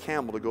for a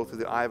camel to go through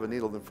the eye of a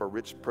needle than for a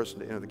rich person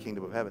to enter the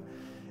kingdom of heaven.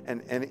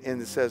 And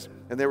it says,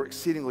 and they were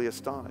exceedingly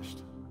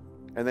astonished.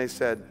 And they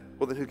said,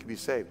 well, then who can be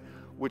saved?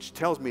 Which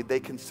tells me they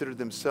considered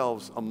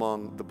themselves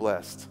among the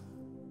blessed,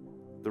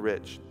 the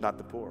rich, not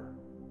the poor.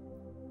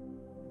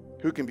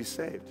 Who can be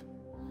saved?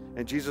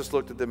 And Jesus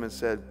looked at them and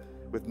said,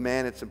 with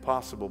man it's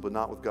impossible, but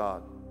not with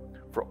God.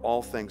 For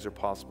all things are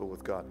possible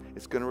with God.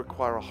 It's going to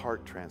require a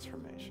heart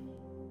transformation.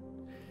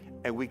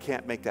 And we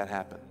can't make that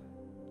happen.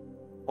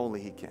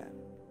 Only he can.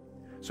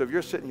 So if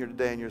you're sitting here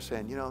today and you're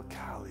saying, you know,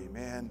 golly,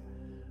 man,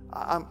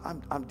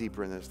 I'm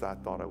deeper in this than I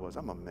thought I was.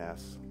 I'm a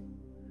mess.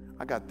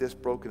 I got this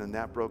broken and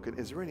that broken.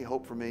 Is there any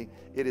hope for me?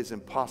 It is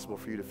impossible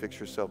for you to fix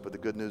yourself, but the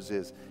good news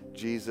is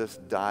Jesus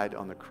died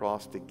on the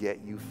cross to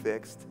get you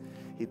fixed.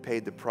 He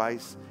paid the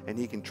price, and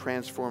he can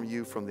transform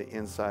you from the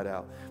inside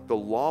out. The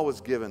law was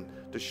given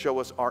to show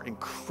us our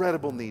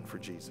incredible need for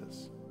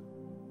Jesus.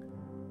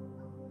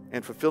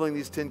 And fulfilling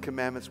these 10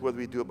 commandments, whether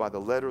we do it by the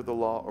letter of the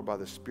law or by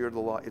the spirit of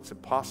the law, it's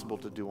impossible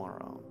to do on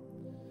our own.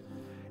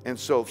 And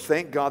so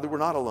thank God that we're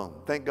not alone.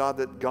 Thank God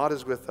that God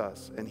is with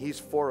us and he's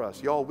for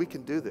us. Y'all, we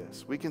can do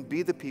this. We can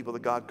be the people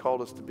that God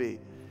called us to be.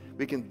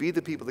 We can be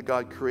the people that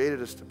God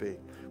created us to be.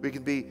 We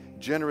can be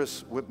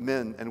generous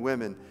men and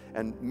women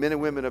and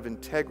women of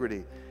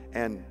integrity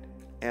and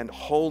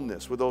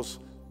wholeness with those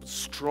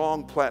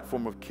strong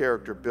platform of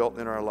character built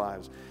in our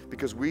lives,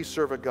 because we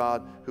serve a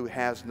God who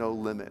has no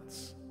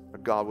limits, a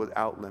God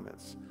without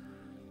limits.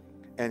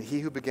 And he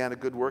who began a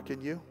good work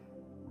in you,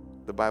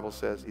 the Bible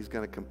says he's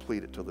going to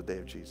complete it till the day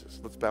of Jesus.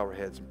 Let's bow our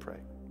heads and pray.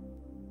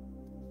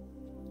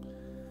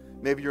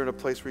 Maybe you're in a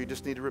place where you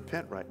just need to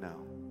repent right now.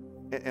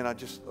 And I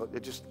just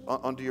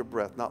under your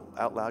breath, not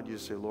out loud, you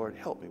just say, Lord,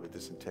 help me with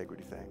this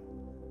integrity thing.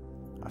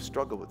 I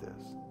struggle with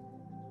this.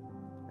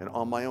 And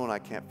on my own, I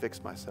can't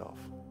fix myself.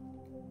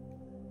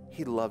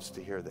 He loves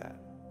to hear that.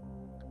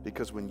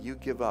 Because when you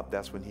give up,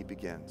 that's when he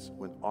begins.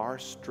 When our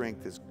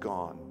strength is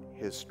gone,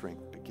 his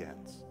strength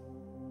begins.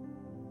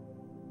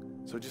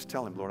 So just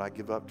tell him, Lord, I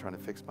give up trying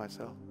to fix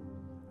myself.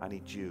 I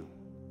need you.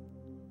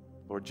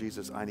 Lord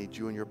Jesus, I need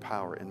you and your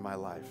power in my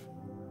life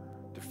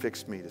to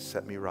fix me, to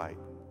set me right.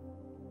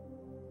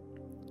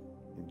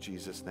 In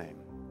Jesus' name,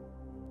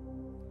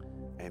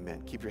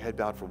 amen. Keep your head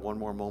bowed for one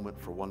more moment,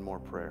 for one more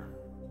prayer.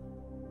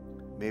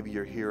 Maybe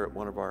you're here at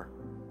one of our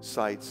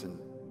sites and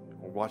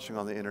or watching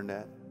on the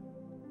internet,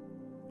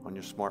 on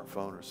your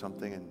smartphone or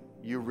something, and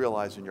you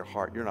realize in your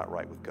heart you're not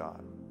right with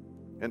God.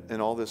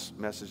 And all this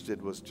message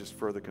did was just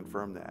further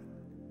confirm that.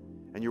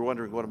 And you're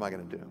wondering, what am I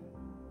going to do?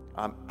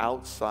 I'm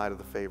outside of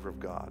the favor of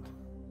God.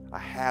 I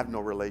have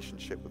no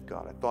relationship with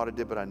God. I thought I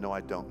did, but I know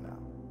I don't now.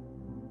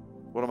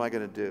 What am I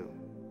going to do?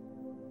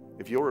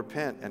 If you'll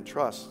repent and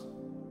trust,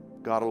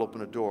 God will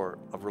open a door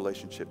of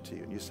relationship to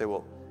you. And you say,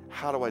 well,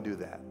 how do I do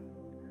that?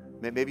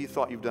 Maybe you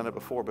thought you've done it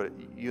before, but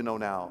you know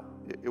now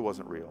it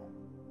wasn't real.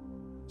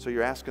 So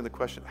you're asking the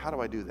question, how do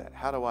I do that?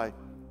 How do I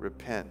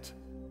repent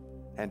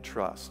and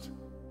trust?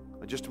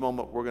 In just a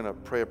moment, we're going to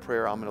pray a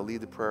prayer. I'm going to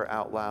lead the prayer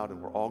out loud, and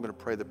we're all going to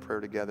pray the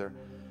prayer together.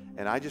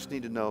 And I just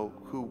need to know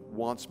who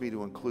wants me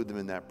to include them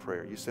in that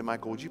prayer. You say,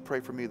 Michael, would you pray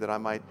for me that I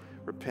might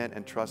repent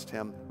and trust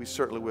him? We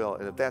certainly will.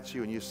 And if that's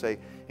you and you say,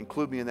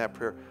 include me in that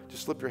prayer,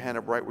 just slip your hand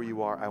up right where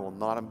you are. I will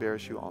not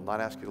embarrass you. I'll not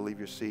ask you to leave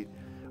your seat.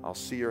 I'll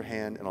see your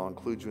hand, and I'll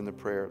include you in the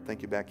prayer.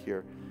 Thank you back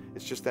here.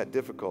 It's just that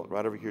difficult.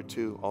 Right over here,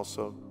 too,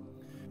 also.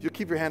 If you'll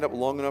keep your hand up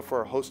long enough for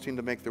our host team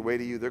to make their way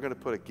to you, they're going to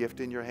put a gift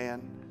in your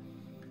hand.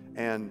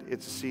 And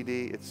it's a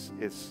CD.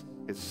 It's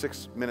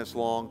 6 minutes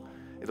long.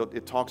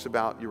 It talks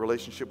about your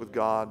relationship with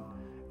God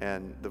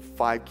and the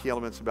 5 key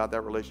elements about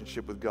that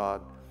relationship with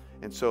God.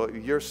 And so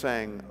if you're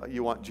saying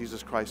you want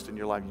Jesus Christ in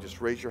your life, you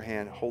just raise your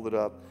hand, hold it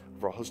up.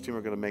 Our host team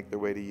are going to make their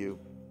way to you.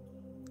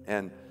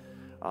 And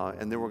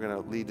then we're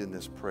going to lead in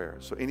this prayer.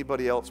 So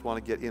anybody else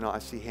want to get in? I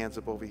see hands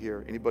up over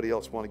here. Anybody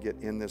else want to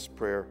get in this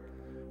prayer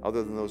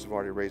other than those who've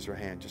already raised their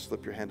hand? Just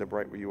slip your hand up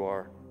right where you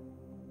are,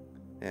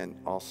 and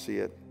I'll see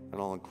it,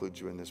 and I'll include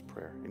you in this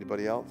prayer.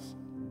 Anybody else?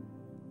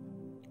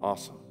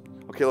 Awesome.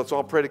 Okay, let's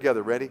all pray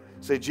together. Ready?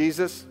 Say,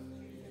 Jesus.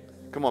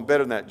 Come on,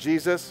 better than that.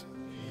 Jesus,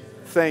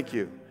 thank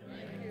you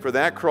for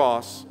that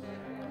cross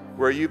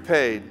where you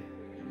paid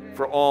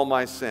for all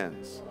my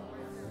sins.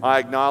 I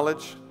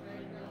acknowledge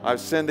I've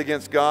sinned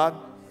against God.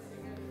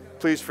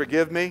 Please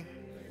forgive me.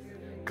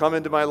 Come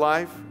into my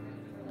life.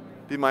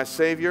 Be my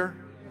Savior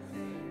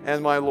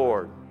and my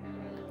Lord.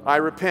 I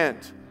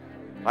repent.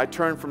 I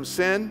turn from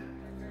sin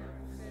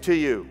to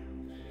you.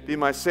 Be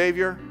my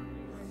Savior.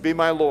 Be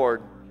my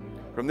Lord.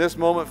 From this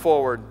moment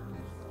forward,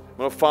 I'm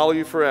going to follow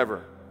you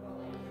forever.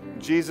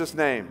 In Jesus'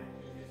 name,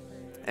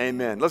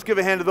 amen. Let's give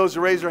a hand to those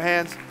who raise their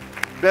hands.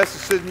 Best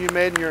decision you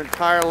made in your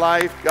entire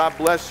life. God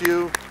bless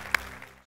you.